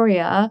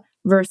Victoria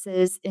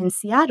versus in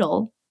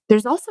Seattle,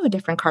 there's also a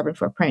different carbon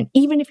footprint,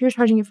 even if you're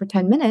charging it for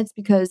 10 minutes,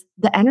 because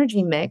the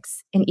energy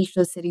mix in each of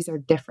those cities are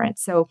different.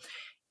 So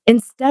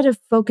instead of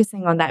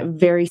focusing on that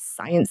very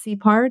sciencey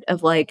part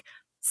of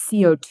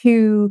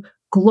CO2,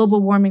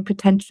 global warming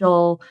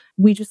potential,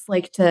 we just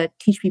like to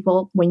teach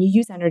people when you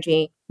use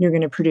energy, you're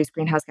going to produce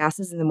greenhouse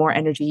gases. And the more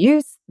energy you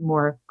use, the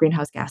more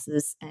greenhouse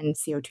gases and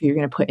CO2 you're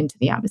going to put into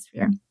the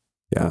atmosphere.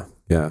 Yeah,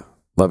 yeah.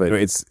 Love it.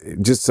 It's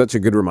just such a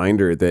good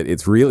reminder that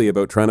it's really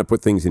about trying to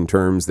put things in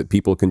terms that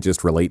people can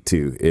just relate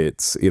to.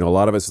 It's, a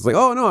lot of us, it's like,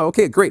 oh, no,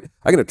 okay, great.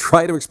 I'm going to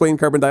try to explain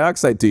carbon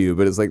dioxide to you.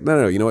 But it's like,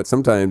 no, you know what?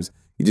 Sometimes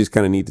you just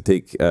kind of need to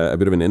take a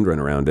bit of an end run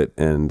around it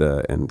and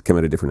come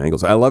at a different angle.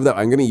 So I love that.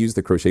 I'm going to use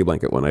the crochet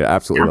blanket one. I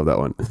absolutely love that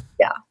one.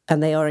 Yeah.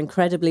 And they are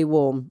incredibly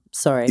warm.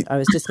 Sorry, I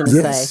was just going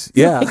to say.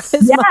 Yeah. That's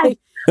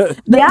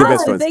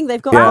the thing.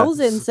 They've got holes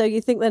in, so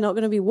you think they're not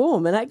going to be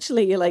warm. And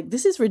actually, you're like,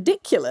 this is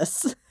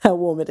ridiculous how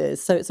warm it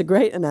is. So it's a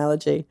great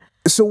analogy.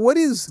 So what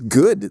is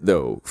good,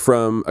 though,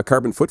 from a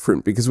carbon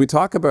footprint? Because we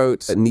talk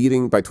about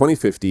needing, by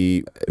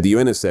 2050, the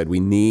UN has said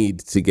we need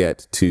to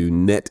get to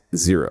net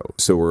zero.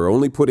 So we're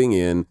only putting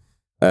in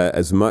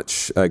as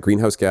much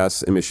greenhouse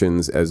gas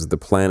emissions as the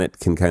planet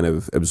can kind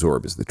of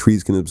absorb, as the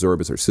trees can absorb,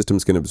 as our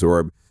systems can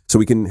absorb. So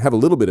we can have a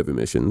little bit of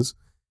emissions,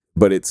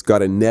 but it's got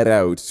to net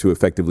out to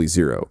effectively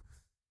zero.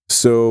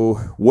 So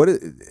what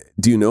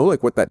do you know,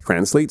 what that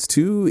translates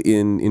to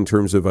in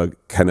terms of a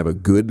kind of a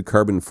good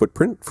carbon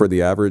footprint for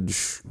the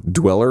average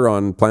dweller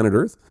on planet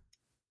Earth?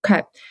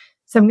 Okay.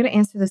 So I'm going to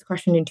answer this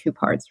question in two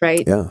parts,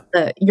 right? Yeah.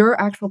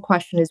 Your actual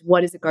question is,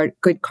 what is a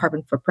good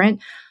carbon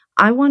footprint?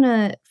 I want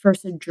to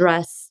first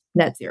address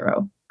net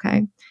zero.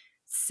 Okay.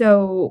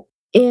 So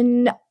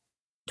in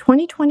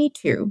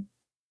 2022,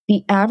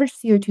 the average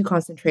CO2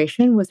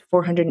 concentration was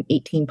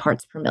 418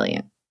 parts per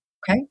million.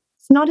 Okay.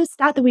 It's not a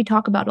stat that we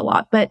talk about a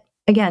lot, but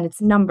again, it's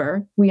a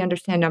number. We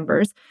understand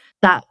numbers.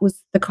 That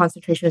was the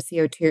concentration of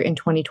CO2 in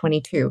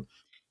 2022.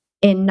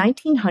 In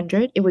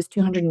 1900, it was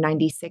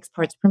 296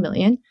 parts per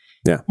million.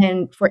 Yeah.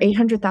 And for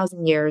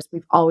 800,000 years,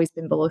 we've always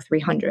been below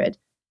 300.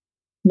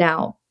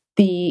 Now,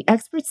 the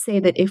experts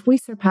say that if we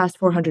surpass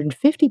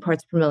 450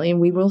 parts per million,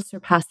 we will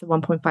surpass the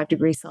 1.5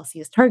 degrees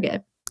Celsius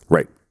target.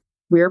 Right.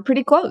 We're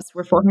pretty close.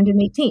 We're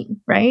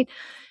 418, right?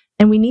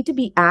 And we need to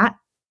be at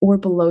or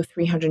below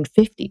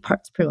 350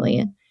 parts per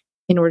million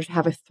in order to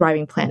have a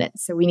thriving planet.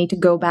 So we need to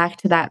go back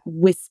to that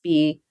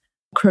wispy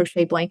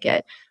crochet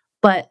blanket.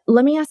 But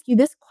let me ask you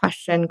this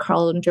question,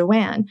 Carl and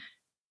Joanne.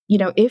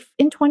 If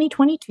in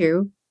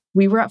 2022,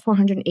 we were at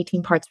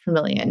 418 parts per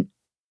million,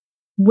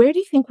 where do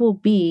you think we'll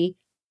be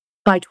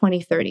by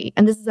 2030.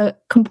 And this is a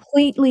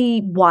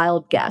completely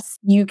wild guess.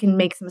 You can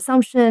make some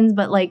assumptions,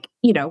 but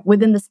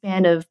within the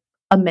span of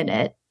a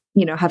minute,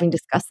 having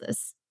discussed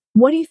this,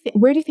 what do you think?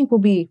 Where do you think we'll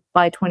be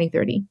by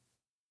 2030?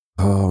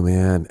 Oh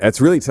man,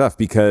 that's really tough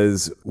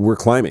because we're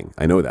climbing.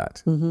 I know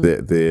that.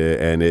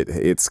 Mm-hmm.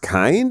 It's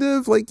kind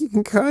of like you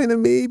can kind of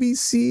maybe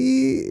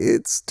see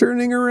it's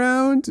turning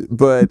around,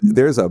 but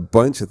there's a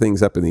bunch of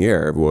things up in the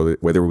air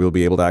whether we'll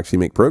be able to actually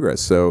make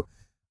progress. So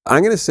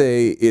I'm going to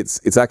say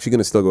it's actually going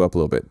to still go up a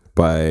little bit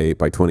by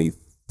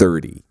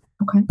 2030.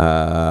 Okay.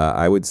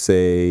 I would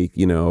say,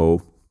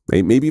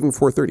 maybe even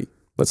 430.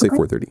 Let's say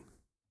 430.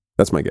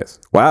 That's my guess.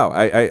 Wow,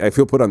 I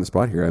feel put on the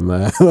spot here. I'm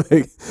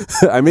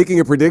I'm making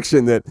a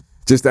prediction that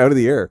just out of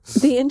the air.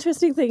 The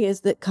interesting thing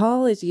is that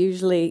Carl is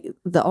usually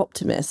the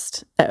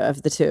optimist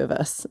of the two of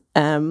us,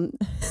 and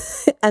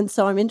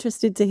so I'm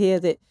interested to hear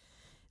that,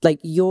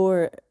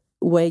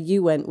 where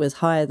you went was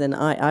higher than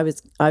I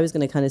was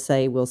going to kind of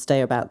say we'll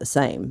stay about the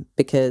same,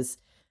 because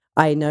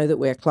I know that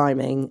we're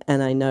climbing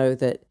and I know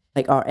that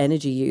our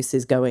energy use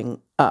is going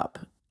up.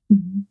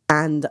 Mm-hmm.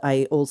 And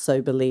I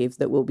also believe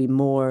that will be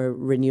more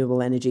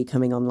renewable energy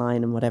coming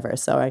online and whatever.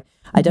 So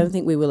I don't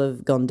think we will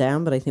have gone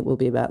down, but I think we'll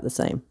be about the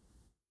same.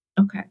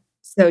 Okay.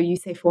 So you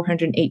say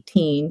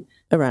 418.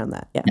 Around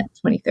that, yeah. At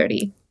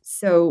 2030.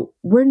 So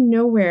we're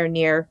nowhere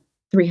near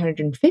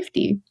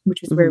 350,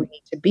 which is where we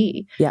need to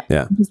be. Yeah.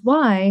 Which is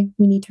why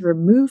we need to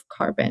remove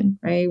carbon,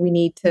 right? We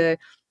need to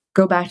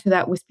go back to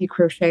that wispy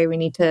crochet. We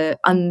need to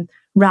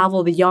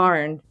unravel the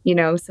yarn,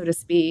 so to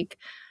speak.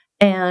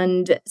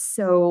 And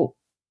so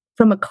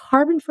from a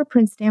carbon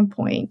footprint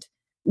standpoint,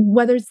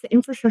 whether it's the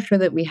infrastructure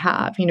that we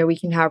have, we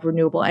can have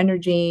renewable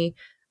energy,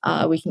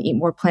 we can eat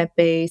more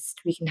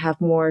plant-based, we can have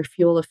more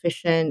fuel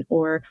efficient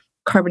or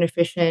carbon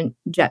efficient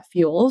jet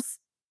fuels.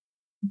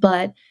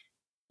 But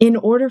in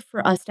order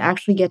for us to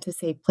actually get to a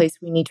safe place,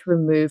 we need to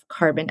remove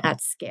carbon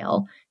at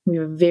scale. We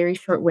have a very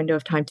short window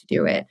of time to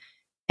do it.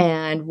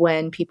 And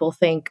when people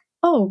think,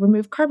 oh,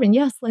 remove carbon,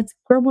 yes, let's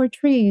grow more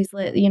trees,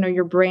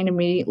 your brain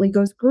immediately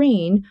goes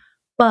green.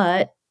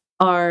 But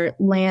our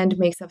land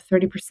makes up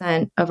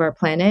 30% of our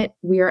planet.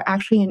 We are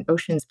actually an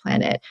oceans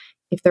planet.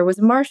 If there was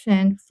a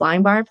Martian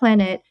flying by our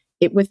planet,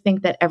 it would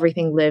think that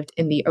everything lived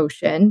in the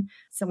ocean.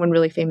 Someone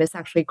really famous,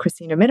 actually,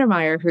 Christina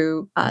Mittermeier,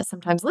 who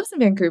sometimes lives in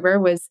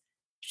Vancouver,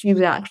 she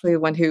was actually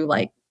the one who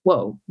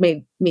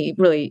made me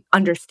really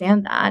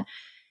understand that.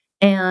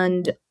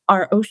 And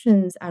our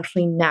oceans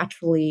actually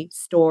naturally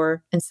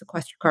store and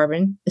sequester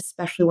carbon,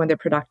 especially when they're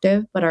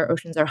productive, but our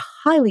oceans are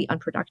highly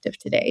unproductive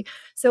today.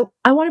 So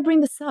I want to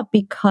bring this up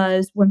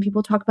because when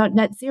people talk about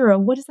net zero,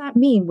 what does that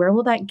mean? Where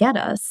will that get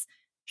us?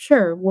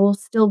 Sure, we'll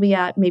still be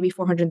at maybe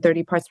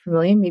 430 parts per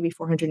million, maybe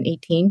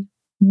 418,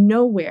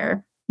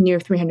 nowhere near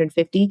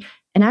 350.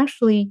 And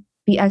actually,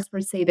 the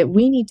experts say that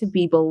we need to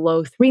be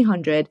below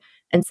 300,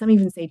 and some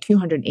even say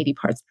 280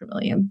 parts per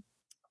million.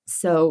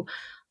 So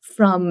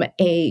from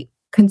a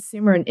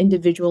consumer and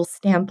individual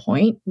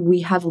standpoint,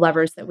 we have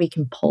levers that we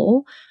can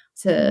pull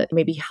to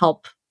maybe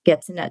help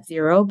get to net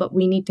zero, but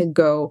we need to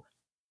go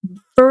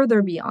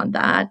further beyond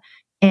that.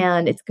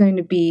 And it's going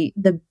to be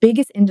the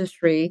biggest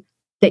industry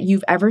that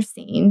you've ever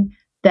seen,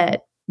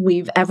 that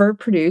we've ever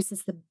produced.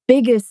 It's the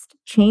biggest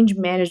change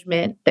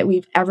management that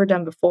we've ever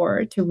done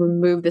before to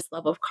remove this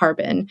level of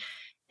carbon.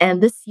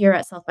 And this year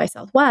at South by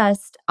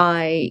Southwest,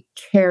 I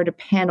chaired a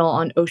panel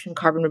on ocean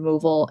carbon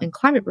removal and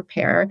climate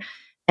repair.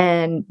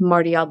 And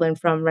Marty Odlin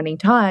from Running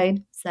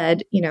Tide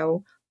said,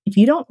 if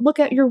you don't look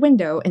out your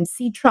window and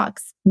see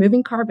trucks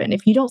moving carbon,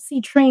 if you don't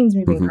see trains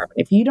moving carbon,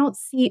 if you don't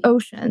see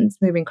oceans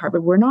moving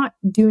carbon, we're not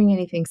doing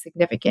anything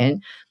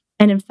significant.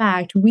 And in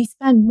fact, we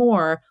spend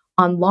more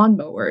on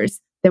lawnmowers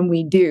than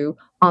we do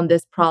on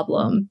this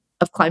problem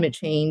of climate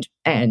change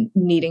and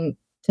needing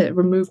to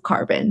remove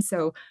carbon.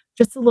 So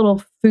just a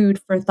little food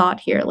for thought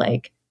here,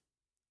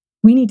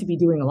 we need to be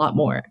doing a lot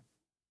more.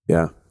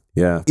 Yeah.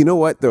 Yeah. You know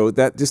what, though?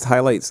 That just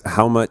highlights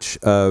how much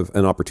of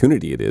an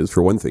opportunity it is,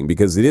 for one thing,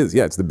 because it is,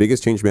 it's the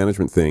biggest change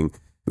management thing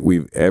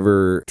we've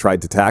ever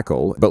tried to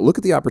tackle. But look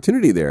at the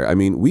opportunity there. I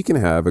mean, we can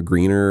have a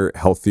greener,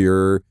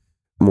 healthier,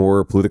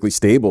 more politically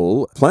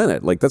stable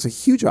planet. That's a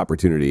huge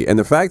opportunity. And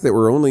the fact that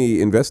we're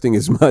only investing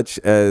as much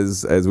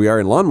as we are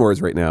in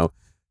lawnmowers right now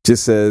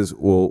just says,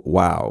 well,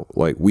 wow,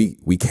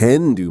 we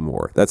can do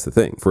more. That's the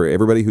thing. For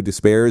everybody who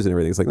despairs and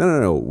everything, it's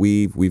no.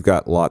 We've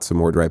got lots of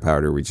more dry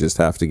powder. We just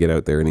have to get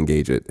out there and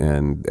engage it,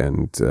 and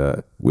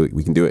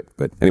we can do it.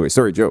 But anyway,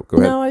 sorry, Joe, go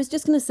ahead. No, I was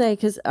just going to say,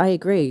 because I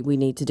agree, we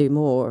need to do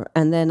more.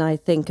 And then I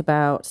think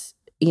about,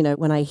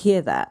 when I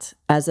hear that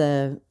as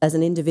an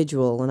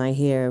individual, and I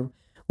hear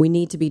we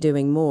need to be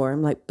doing more,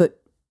 I'm like,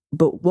 but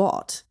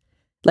what?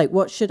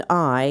 What should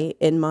I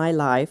in my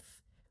life,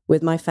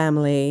 with my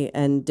family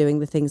and doing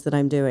the things that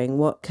I'm doing,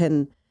 what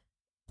can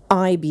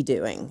I be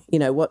doing?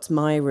 What's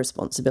my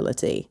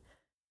responsibility?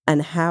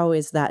 And how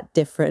is that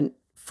different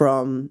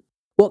from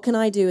what can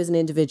I do as an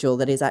individual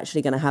that is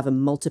actually going to have a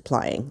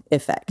multiplying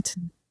effect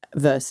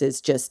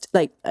versus just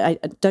I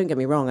don't get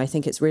me wrong. I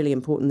think it's really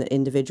important that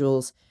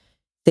individuals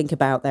think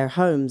about their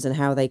homes and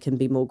how they can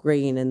be more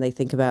green, and they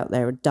think about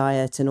their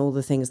diet and all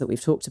the things that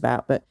we've talked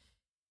about. But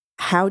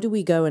how do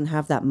we go and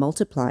have that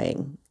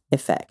multiplying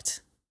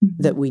effect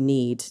that we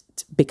need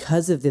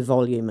because of the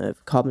volume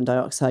of carbon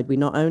dioxide? We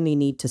not only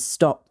need to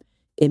stop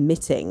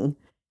emitting,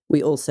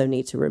 we also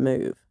need to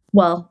remove.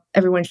 Well,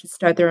 everyone should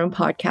start their own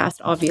podcast,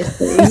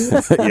 obviously.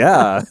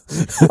 Yeah.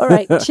 All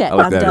right, check.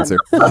 I'm done.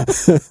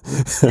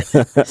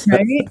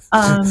 Right?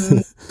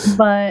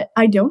 But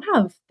I don't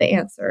have the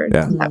answer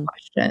to that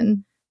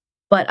question.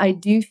 But I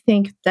do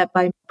think that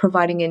by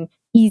providing an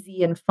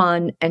easy and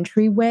fun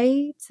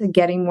entryway to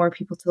getting more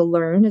people to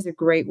learn is a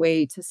great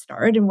way to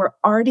start. And we're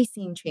already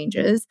seeing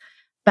changes.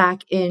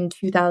 Back in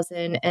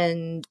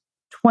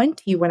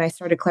 2020, when I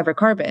started Clever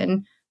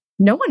Carbon,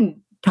 no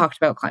one talked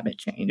about climate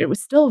change. It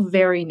was still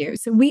very new.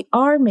 So we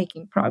are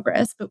making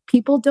progress, but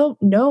people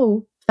don't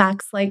know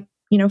facts like,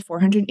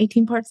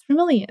 418 parts per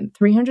million,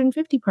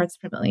 350 parts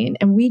per million.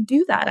 And we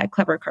do that at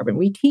Clever Carbon.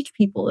 We teach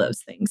people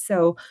those things.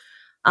 So,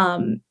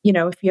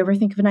 if you ever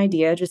think of an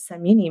idea, just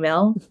send me an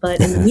email.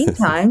 But in the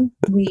meantime,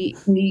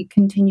 we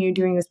continue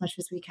doing as much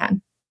as we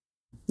can.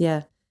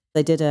 Yeah.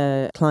 I did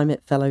a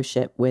climate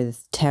fellowship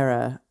with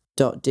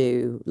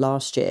Terra.do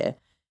last year.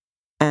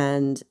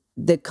 And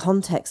the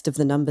context of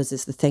the numbers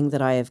is the thing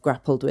that I have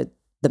grappled with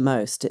the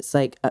most. It's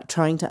like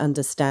trying to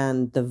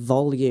understand the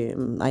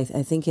volume. I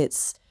think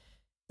it's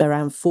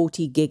around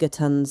 40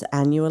 gigatons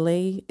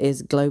annually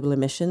is global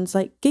emissions.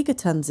 Like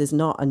gigatons is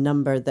not a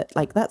number that,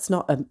 like, that's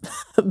not a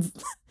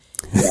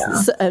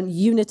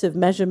unit of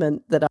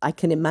measurement that I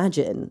can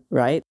imagine,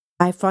 right?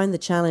 I find the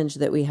challenge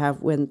that we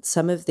have when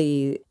some of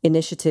the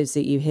initiatives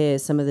that you hear,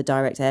 some of the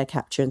direct air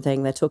capture and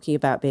thing, they're talking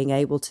about being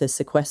able to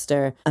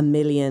sequester 1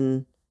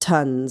 million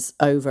tons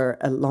over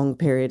a long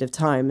period of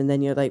time. And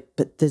then you're like,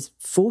 but there's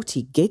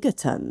 40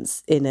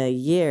 gigatons in a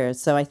year.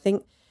 So I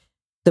think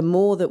the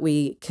more that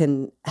we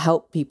can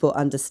help people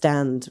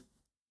understand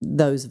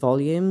those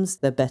volumes,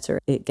 the better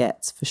it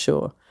gets, for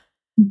sure.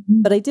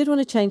 But I did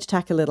want to change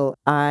tack a little.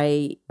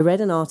 I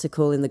read an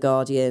article in The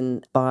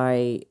Guardian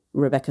by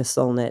Rebecca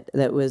Solnit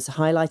that was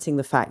highlighting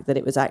the fact that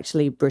it was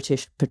actually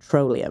British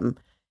Petroleum,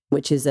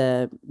 which is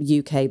a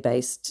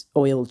UK-based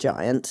oil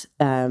giant,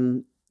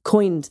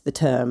 coined the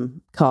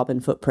term carbon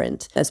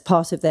footprint as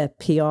part of their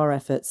PR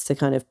efforts to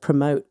kind of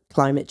promote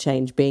climate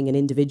change being an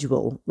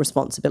individual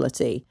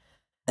responsibility.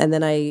 And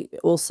then I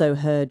also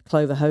heard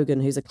Clover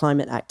Hogan, who's a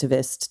climate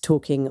activist,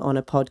 talking on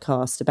a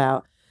podcast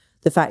about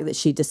the fact that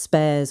she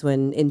despairs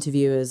when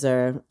interviewers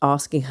are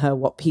asking her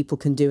what people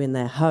can do in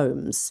their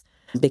homes,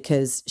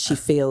 because she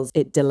feels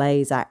it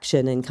delays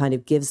action and kind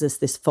of gives us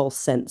this false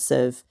sense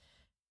of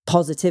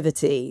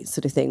positivity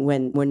sort of thing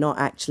when we're not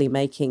actually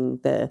making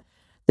the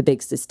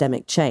big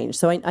systemic change.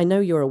 So I know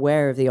you're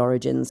aware of the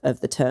origins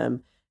of the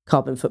term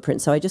carbon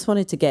footprint. So I just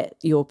wanted to get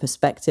your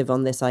perspective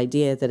on this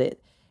idea that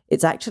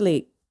it's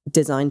actually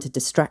designed to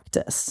distract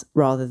us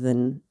rather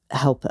than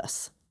help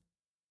us.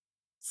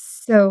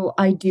 So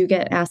I do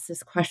get asked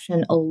this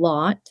question a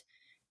lot,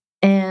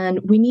 and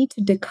we need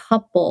to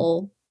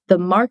decouple the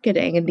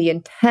marketing and the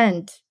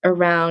intent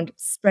around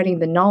spreading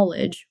the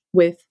knowledge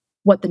with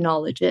what the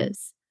knowledge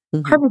is.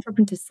 Carbon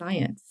footprint is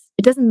science.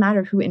 It doesn't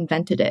matter who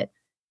invented it.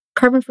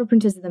 Carbon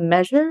footprint is the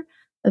measure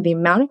of the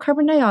amount of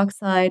carbon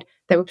dioxide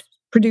that was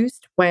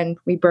produced when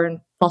we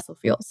burn fossil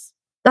fuels.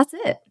 That's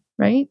it,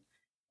 right?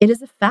 It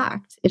is a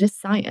fact. It is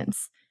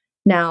science.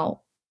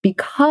 Now,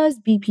 because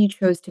BP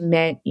chose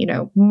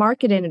to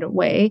market it in a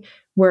way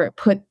where it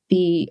put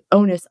the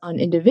onus on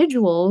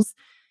individuals,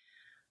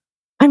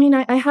 I mean,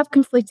 I have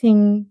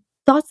conflicting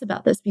thoughts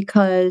about this,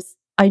 because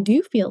I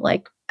do feel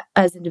like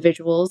as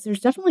individuals,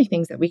 there's definitely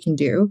things that we can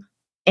do.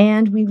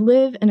 And we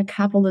live in a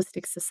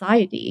capitalistic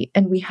society,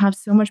 and we have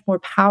so much more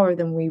power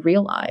than we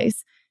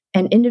realize.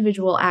 And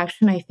individual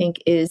action, I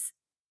think, is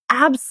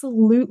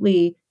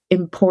absolutely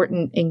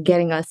important in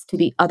getting us to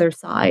the other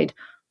side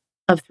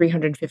of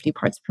 350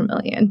 parts per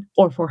million,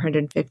 or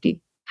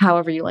 450,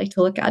 however you like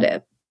to look at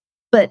it.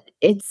 But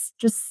it's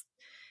just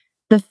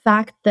the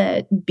fact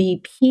that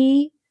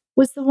BP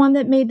was the one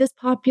that made this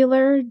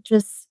popular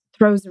just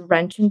throws a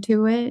wrench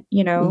into it.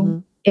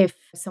 If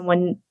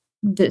someone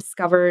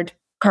discovered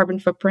carbon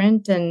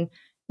footprint and,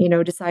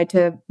 decide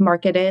to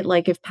market it,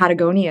 like if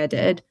Patagonia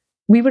did,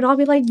 we would all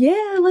be like,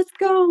 yeah, let's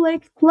go,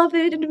 like, love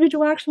it,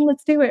 individual action,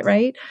 let's do it,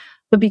 right?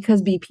 But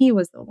because BP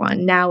was the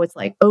one, now it's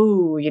like,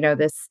 oh,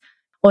 this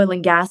oil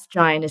and gas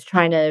giant is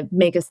trying to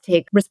make us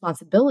take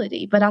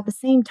responsibility. But at the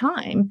same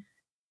time,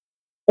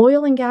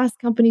 oil and gas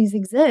companies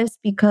exist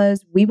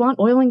because we want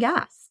oil and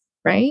gas,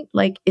 right?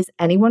 Like, is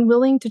anyone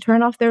willing to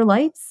turn off their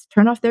lights,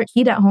 turn off their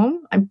heat at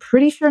home? I'm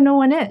pretty sure no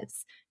one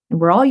is. And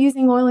we're all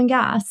using oil and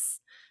gas.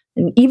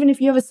 And even if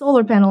you have a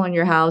solar panel on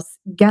your house,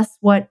 guess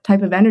what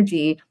type of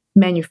energy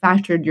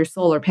manufactured your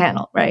solar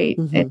panel, right?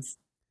 It's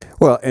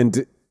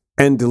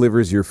and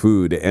delivers your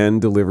food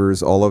and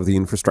delivers all of the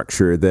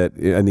infrastructure that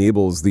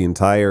enables the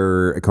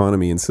entire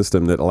economy and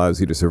system that allows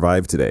you to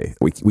survive today.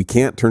 We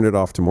can't turn it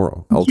off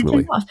tomorrow,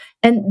 ultimately.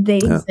 And they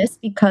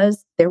exist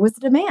because there was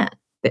demand.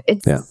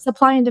 It's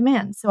supply and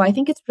demand. So I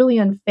think it's really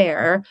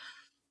unfair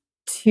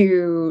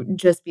to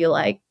just be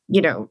like,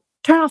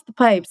 turn off the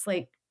pipes.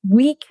 Like,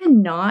 we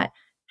cannot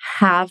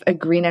have a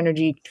green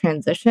energy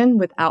transition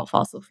without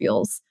fossil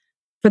fuels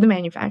for the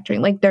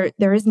manufacturing. Like,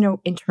 there is no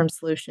interim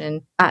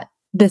solution at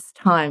this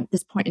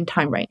point in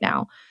time right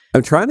now.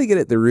 I'm trying to get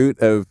at the root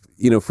of,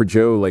 for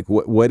Joe, like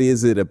what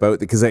is it about?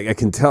 Because I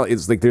can tell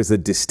it's like there's a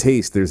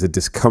distaste, there's a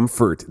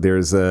discomfort,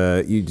 there's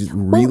a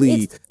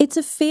it's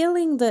a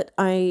feeling that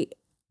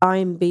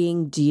I'm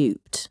being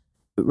duped,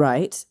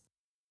 right?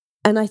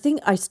 And I think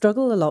I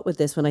struggle a lot with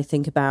this when I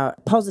think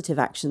about positive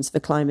actions for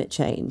climate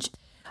change.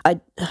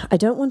 I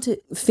don't want to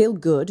feel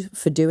good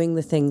for doing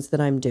the things that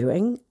I'm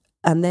doing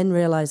and then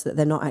realize that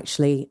they're not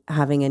actually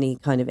having any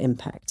kind of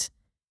impact.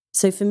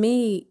 So for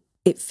me,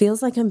 it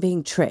feels like I'm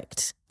being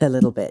tricked a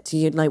little bit.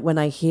 Like when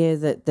I hear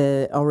that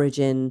the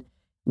origin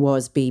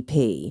was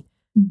BP,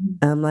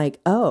 I'm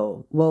like,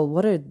 oh, well,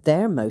 what are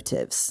their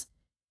motives?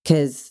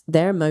 Because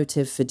their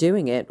motive for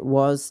doing it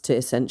was to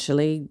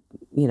essentially,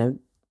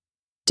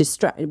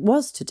 distract. It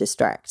was to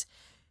distract.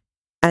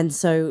 And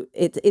so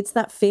it's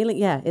that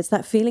feeling, it's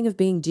that feeling of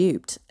being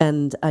duped.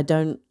 And I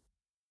don't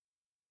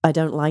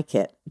like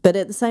it. But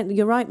at the same,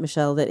 you're right,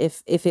 Michelle, that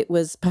if it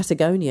was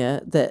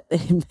Patagonia that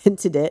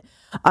invented it,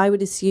 I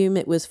would assume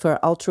it was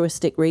for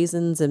altruistic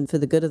reasons and for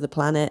the good of the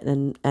planet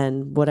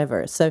and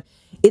whatever. So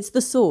it's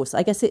the source.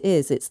 I guess it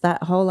is. It's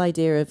that whole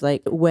idea of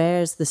like,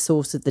 where's the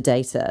source of the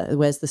data?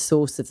 Where's the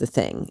source of the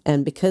thing?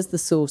 And because the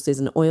source is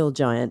an oil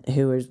giant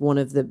who is one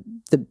of the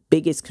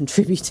biggest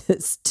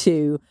contributors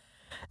to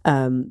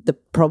the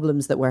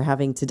problems that we're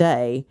having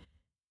today,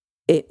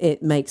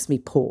 it makes me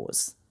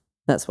pause.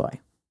 That's why.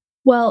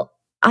 Well,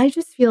 I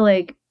just feel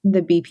like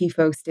the BP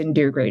folks didn't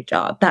do a great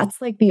job.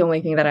 That's like the only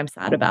thing that I'm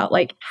sad about.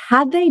 Like,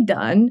 had they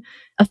done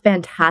a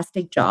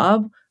fantastic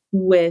job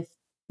with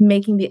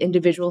making the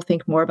individual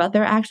think more about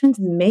their actions,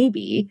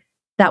 maybe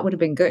that would have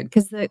been good,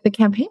 because the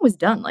campaign was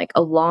done like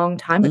a long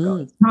time ago.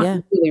 It's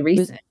not really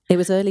recent. It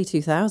was early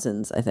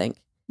 2000s, I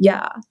think.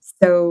 Yeah.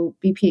 So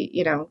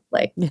BP,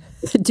 like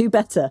do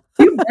better.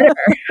 Do better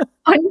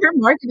on your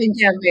marketing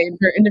campaign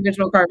for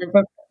individual carbon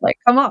footprint. Like,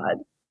 come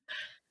on.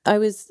 I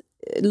was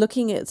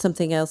looking at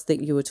something else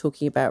that you were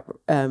talking about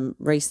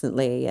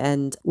recently,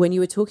 and when you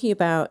were talking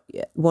about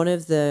one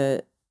of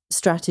the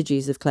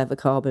strategies of Clever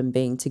Carbon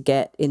being to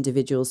get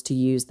individuals to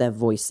use their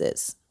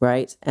voices,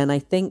 right? And I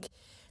think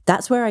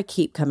that's where I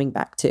keep coming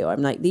back to.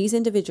 I'm like, these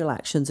individual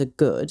actions are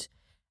good.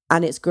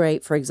 And it's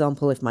great, for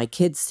example, if my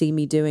kids see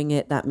me doing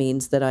it, that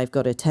means that I've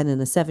got a 10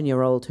 and a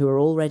 7-year-old who are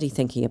already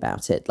thinking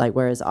about it, like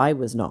whereas I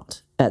was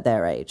not at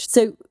their age.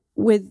 So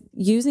with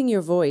using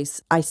your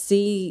voice, I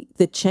see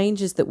the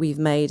changes that we've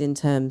made in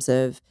terms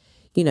of,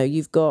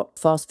 you've got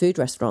fast food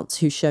restaurants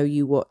who show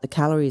you what the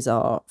calories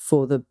are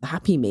for the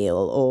Happy Meal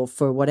or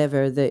for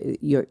whatever that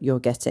you're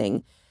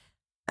getting.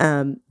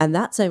 And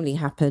that's only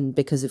happened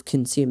because of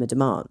consumer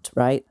demand,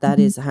 right? That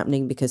is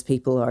happening because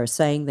people are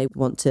saying they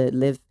want to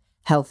live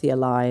healthier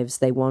lives,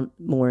 they want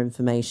more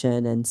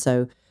information. And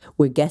so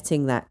we're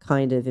getting that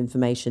kind of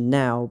information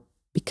now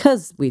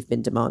because we've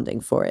been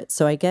demanding for it.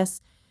 So I guess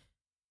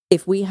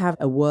if we have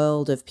a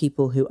world of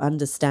people who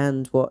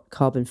understand what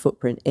carbon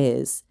footprint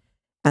is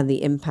and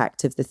the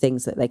impact of the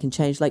things that they can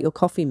change, like your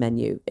coffee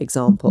menu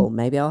example,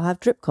 maybe I'll have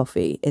drip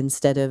coffee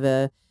instead of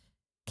a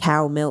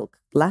cow milk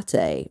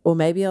latte, or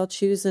maybe I'll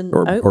choose an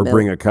oat or milk.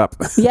 Bring a cup.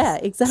 Yeah,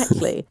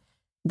 exactly.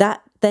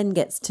 That then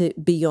gets to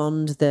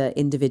beyond the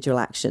individual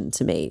action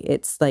to me.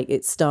 It's like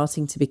it's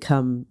starting to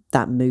become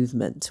that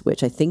movement,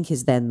 which I think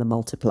is then the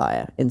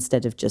multiplier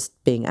instead of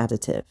just being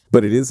additive.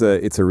 But it's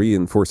a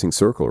reinforcing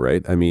circle,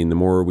 right? I mean, the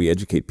more we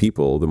educate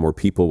people, the more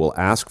people will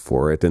ask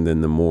for it, and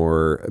then the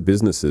more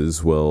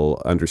businesses will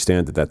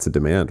understand that that's a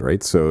demand,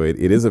 right? So it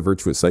is a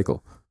virtuous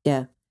cycle.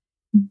 Yeah.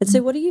 And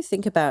so what do you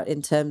think about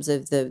in terms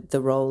of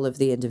the role of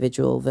the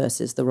individual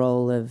versus the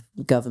role of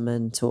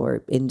government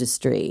or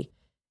industry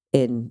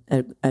in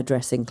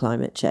addressing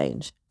climate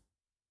change?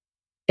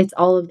 It's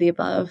all of the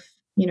above.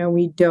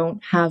 We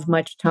don't have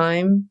much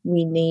time.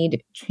 We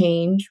need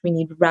change. We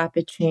need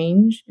rapid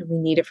change, and we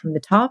need it from the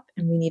top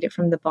and we need it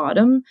from the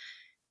bottom.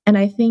 And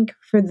I think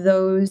for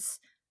those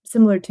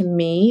similar to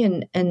me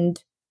and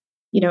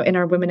in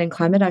our Women in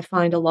Climate, I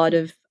find a lot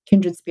of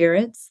kindred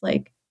spirits.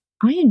 Like,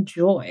 I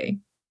enjoy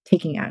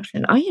taking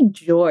action. I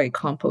enjoy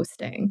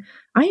composting.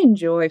 I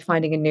enjoy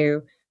finding a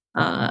new,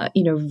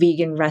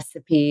 vegan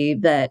recipe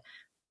that,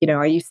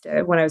 I used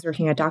to, when I was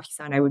working at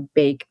DocuSign, I would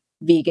bake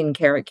vegan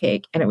carrot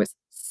cake, and it was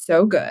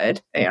so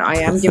good. I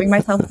am giving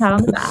myself a pat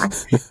on the back.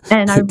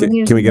 And I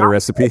really can we get a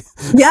recipe?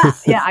 Yeah,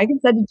 I can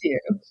send it to you.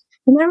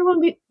 And everyone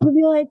would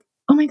be like,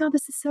 "Oh my God,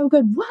 this is so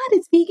good! What?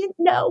 It's vegan?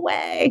 No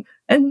way!"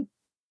 And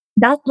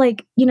that's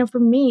like, for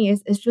me,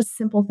 is just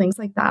simple things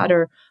like that,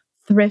 or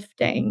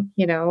thrifting.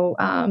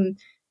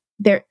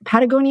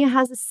 Patagonia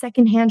has a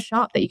secondhand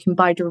shop that you can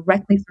buy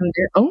directly from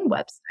their own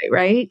website,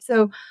 right?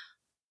 So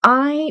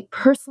I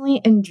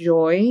personally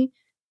enjoy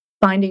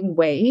finding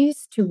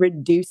ways to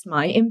reduce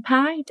my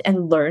impact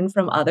and learn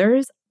from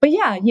others. But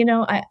yeah,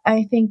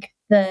 I think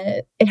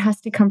that it has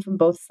to come from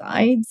both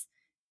sides.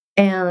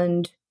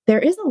 And there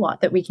is a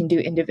lot that we can do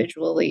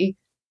individually,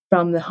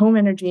 from the home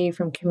energy,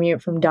 from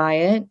commute, from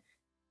diet.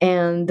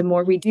 And the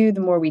more we do, the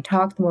more we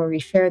talk, the more we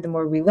share, the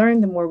more we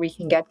learn, the more we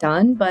can get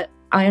done. But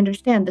I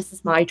understand this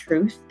is my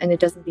truth, and it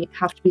doesn't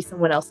have to be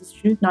someone else's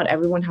truth. Not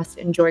everyone has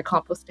to enjoy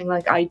composting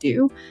like I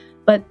do.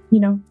 But,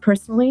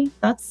 personally,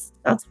 that's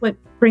what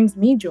brings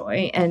me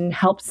joy and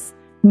helps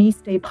me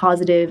stay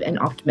positive and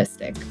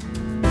optimistic.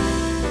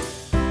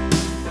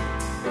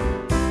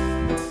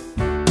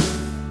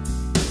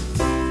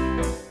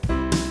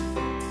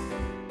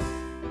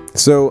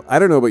 So I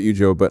don't know about you,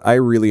 Joe, but I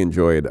really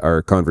enjoyed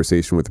our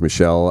conversation with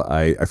Michelle.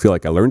 I feel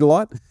like I learned a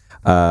lot.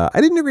 I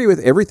didn't agree with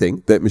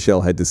everything that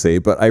Michelle had to say,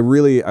 but I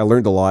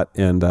learned a lot,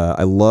 and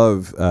I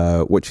love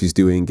what she's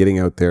doing, getting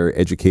out there,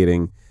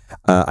 educating.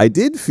 I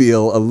did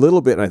feel a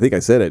little bit, and I think I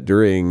said it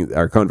during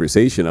our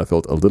conversation, I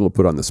felt a little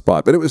put on the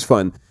spot, but it was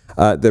fun.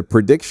 The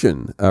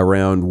prediction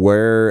around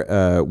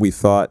where we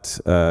thought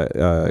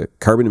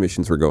carbon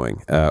emissions were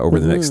going over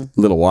the next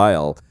little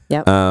while.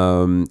 Yep.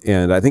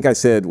 And I think I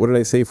said, what did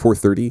I say?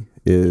 430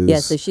 is... Yeah,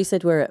 so she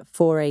said we're at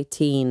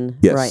 418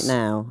 right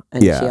now,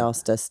 and she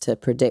asked us to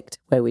predict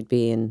where we'd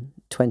be in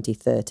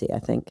 2030, I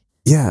think.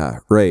 Yeah,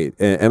 right.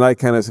 And I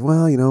kind of said,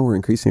 well, we're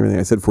increasing everything.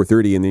 I said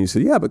 430, and then you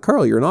said, yeah, but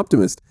Carl, you're an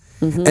optimist.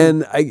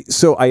 And I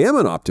am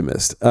an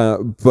optimist,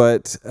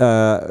 but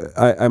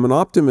I'm an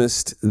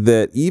optimist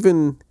that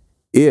even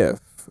if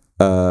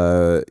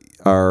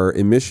our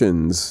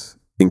emissions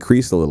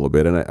increase a little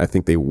bit, and I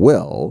think they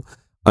will,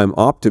 I'm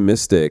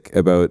optimistic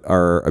about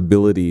our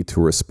ability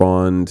to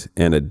respond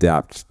and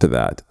adapt to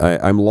that.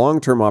 I'm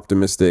long-term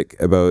optimistic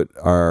about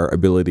our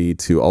ability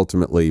to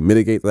ultimately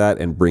mitigate that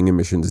and bring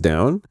emissions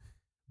down.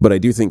 But I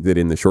do think that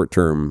in the short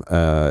term,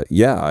 I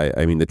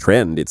mean, the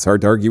trend, it's hard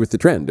to argue with the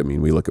trend. I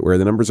mean, we look at where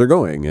the numbers are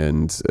going,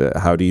 and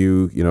how do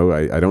you,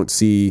 I don't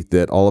see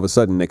that all of a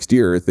sudden next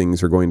year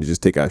things are going to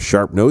just take a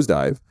sharp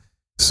nosedive.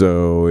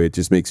 So it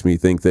just makes me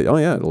think that,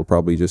 it'll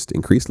probably just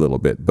increase a little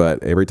bit.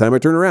 But every time I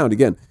turn around,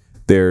 again,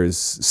 there's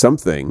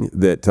something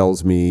that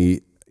tells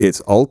me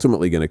it's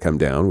ultimately going to come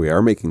down. We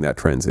are making that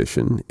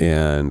transition,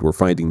 and we're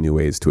finding new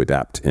ways to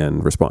adapt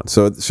and respond.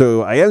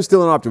 So I am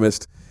still an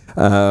optimist.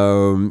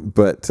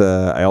 But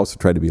I also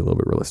try to be a little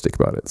bit realistic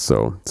about it.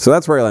 So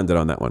that's where I landed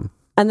on that one.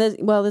 And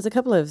there's a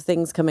couple of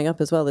things coming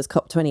up as well. There's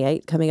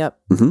COP28 coming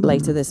up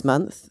later this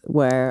month,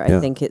 where I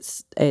think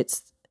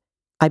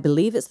I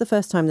believe it's the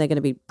first time they're going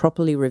to be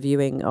properly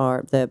reviewing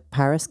the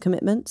Paris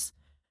commitments,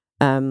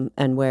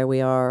 and where we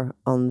are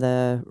on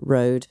the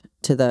road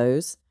to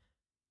those.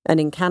 And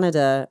in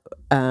Canada,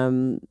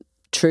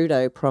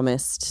 Trudeau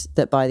promised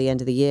that by the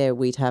end of the year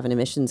we'd have an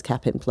emissions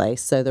cap in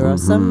place. So there are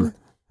some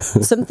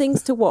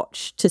things to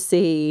watch to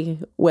see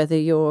whether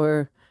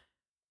your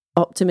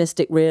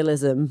optimistic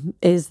realism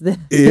is the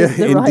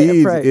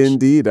right approach.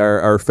 Indeed.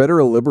 Our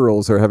federal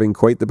liberals are having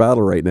quite the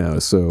battle right now,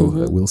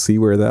 so we'll see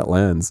where that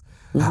lands.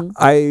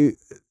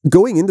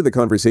 Going into the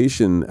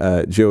conversation,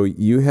 Joe,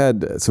 you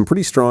had some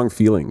pretty strong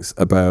feelings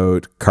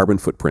about carbon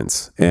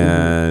footprints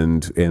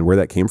and where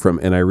that came from.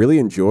 And I really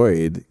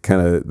enjoyed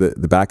kind of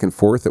the back and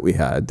forth that we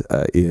had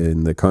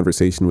in the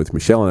conversation with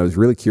Michelle. And I was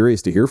really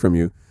curious to hear from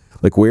you.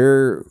 Like,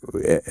 where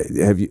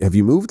have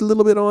you moved a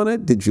little bit on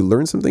it? Did you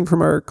learn something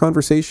from our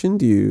conversation?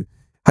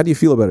 How do you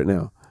feel about it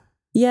now?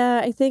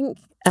 Yeah, I think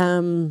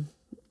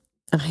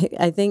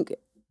I think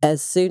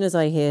as soon as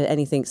I hear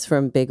anything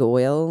from big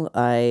oil,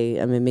 I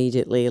am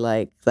immediately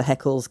like the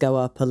heckles go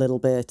up a little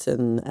bit,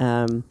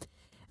 and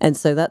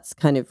so that's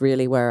kind of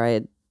really where I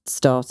had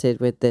started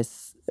with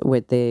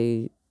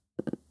the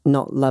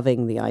not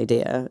loving the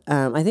idea.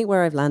 I think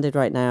where I've landed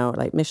right now,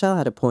 like Michelle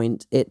had a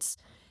point,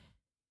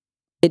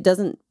 it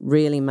doesn't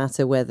really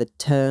matter where the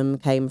term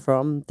came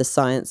from. The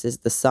science is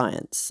the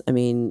science. I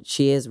mean,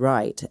 she is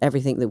right.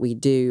 Everything that we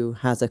do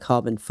has a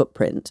carbon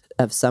footprint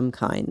of some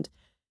kind.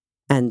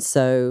 And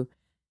so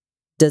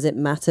does it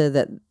matter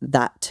that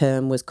that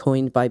term was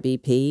coined by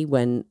BP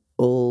when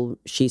all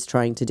she's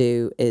trying to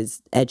do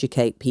is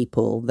educate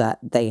people that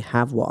they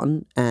have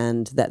one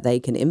and that they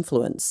can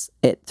influence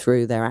it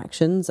through their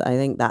actions? I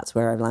think that's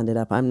where I've landed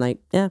up. I'm like,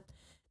 yeah,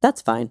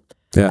 that's fine.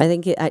 Yeah. I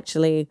think it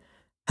actually...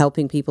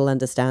 helping people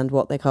understand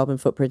what their carbon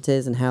footprint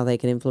is and how they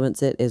can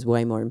influence it is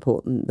way more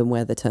important than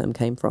where the term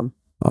came from.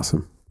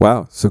 Awesome.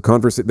 Wow. So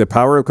the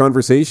power of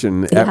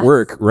conversation at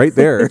work right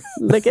there.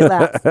 Look at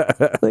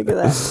that. Look at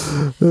that.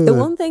 The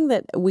one thing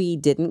that we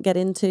didn't get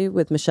into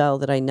with Michelle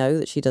that I know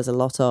that she does a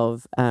lot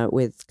of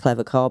with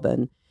Clever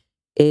Carbon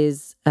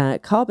is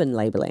carbon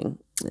labeling.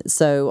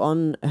 So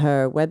on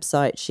her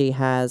website, she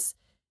has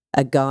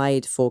a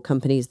guide for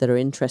companies that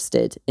are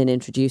interested in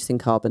introducing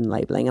carbon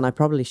labeling. And I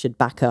probably should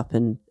back up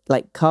and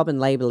carbon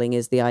labeling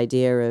is the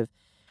idea of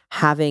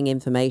having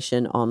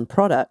information on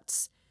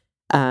products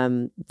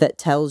that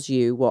tells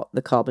you what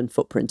the carbon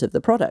footprint of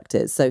the product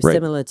is. So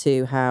similar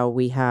to how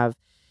we have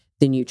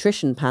the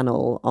nutrition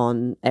panel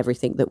on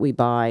everything that we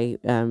buy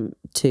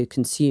to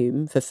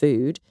consume for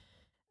food,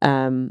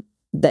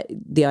 that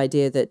the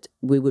idea that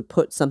we would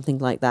put something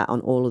like that on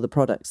all of the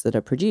products that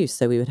are produced,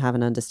 so we would have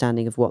an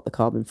understanding of what the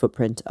carbon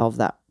footprint of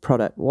that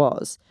product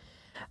was.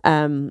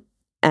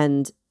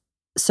 And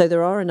so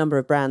there are a number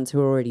of brands who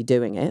are already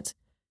doing it.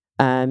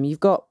 You've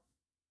got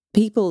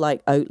people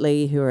like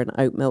Oatly, who are an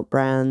oat milk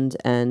brand,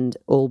 and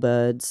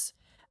Allbirds,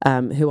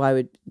 who I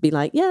would be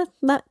like, yeah,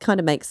 that kind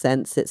of makes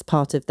sense. It's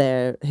part of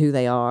who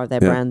they are, their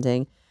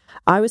branding.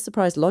 I was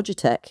surprised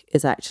Logitech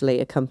is actually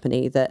a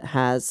company that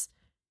has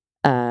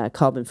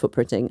carbon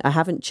footprinting. I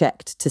haven't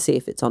checked to see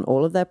if it's on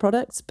all of their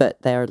products,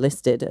 but they're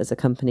listed as a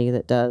company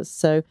that does.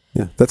 So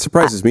yeah, that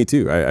surprises me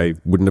too. I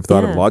wouldn't have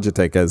thought of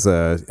Logitech as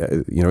a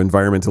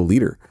environmental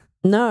leader.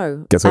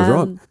 No, guess I was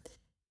wrong.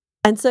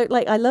 And so,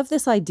 I love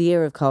this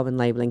idea of carbon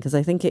labeling because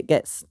I think it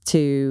gets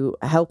to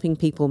helping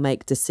people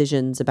make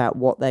decisions about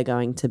what they're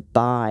going to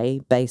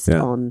buy based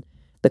on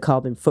the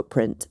carbon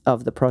footprint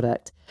of the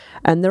product.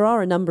 And there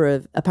are a number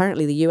of,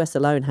 apparently the US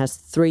alone has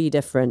 3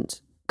 different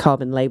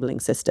carbon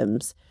labeling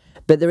systems,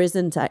 but there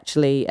isn't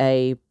actually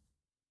an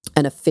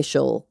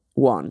official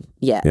one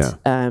yet. Yeah.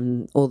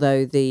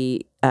 Although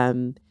the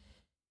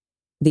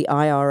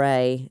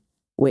IRA,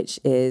 which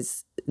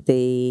is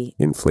the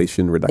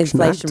Inflation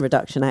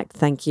Reduction Act.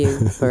 Thank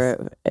you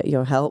for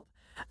your help.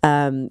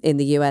 In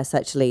the US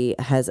actually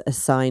has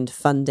assigned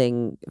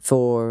funding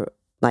for,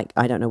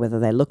 I don't know whether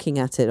they're looking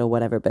at it or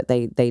whatever, but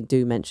they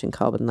do mention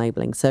carbon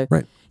labeling. So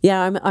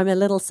yeah, I'm a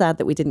little sad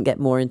that we didn't get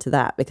more into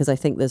that because I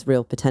think there's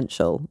real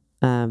potential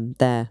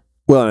there.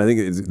 Well, and I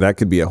think that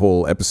could be a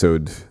whole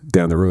episode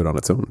down the road on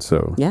its own.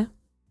 So yeah.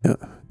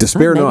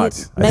 Despair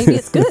not. Maybe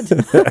it's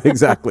good.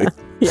 Exactly.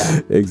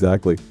 Yeah.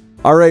 Exactly.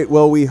 All right.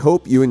 Well, we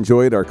hope you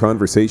enjoyed our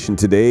conversation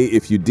today.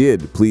 If you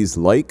did, please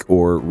like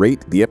or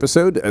rate the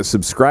episode,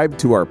 subscribe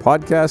to our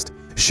podcast,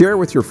 share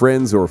with your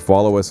friends, or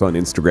follow us on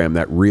Instagram.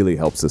 That really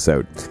helps us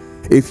out.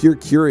 If you're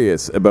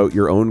curious about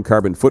your own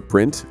carbon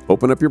footprint,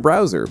 open up your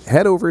browser.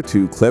 Head over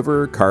to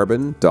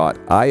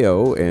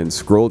clevercarbon.io and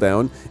scroll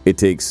down. It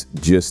takes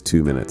just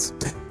 2 minutes.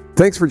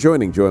 Thanks for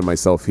joining Joe and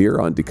myself here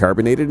on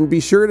Decarbonated, and be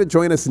sure to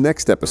join us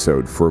next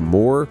episode for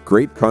more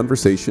great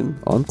conversation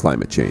on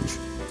climate change.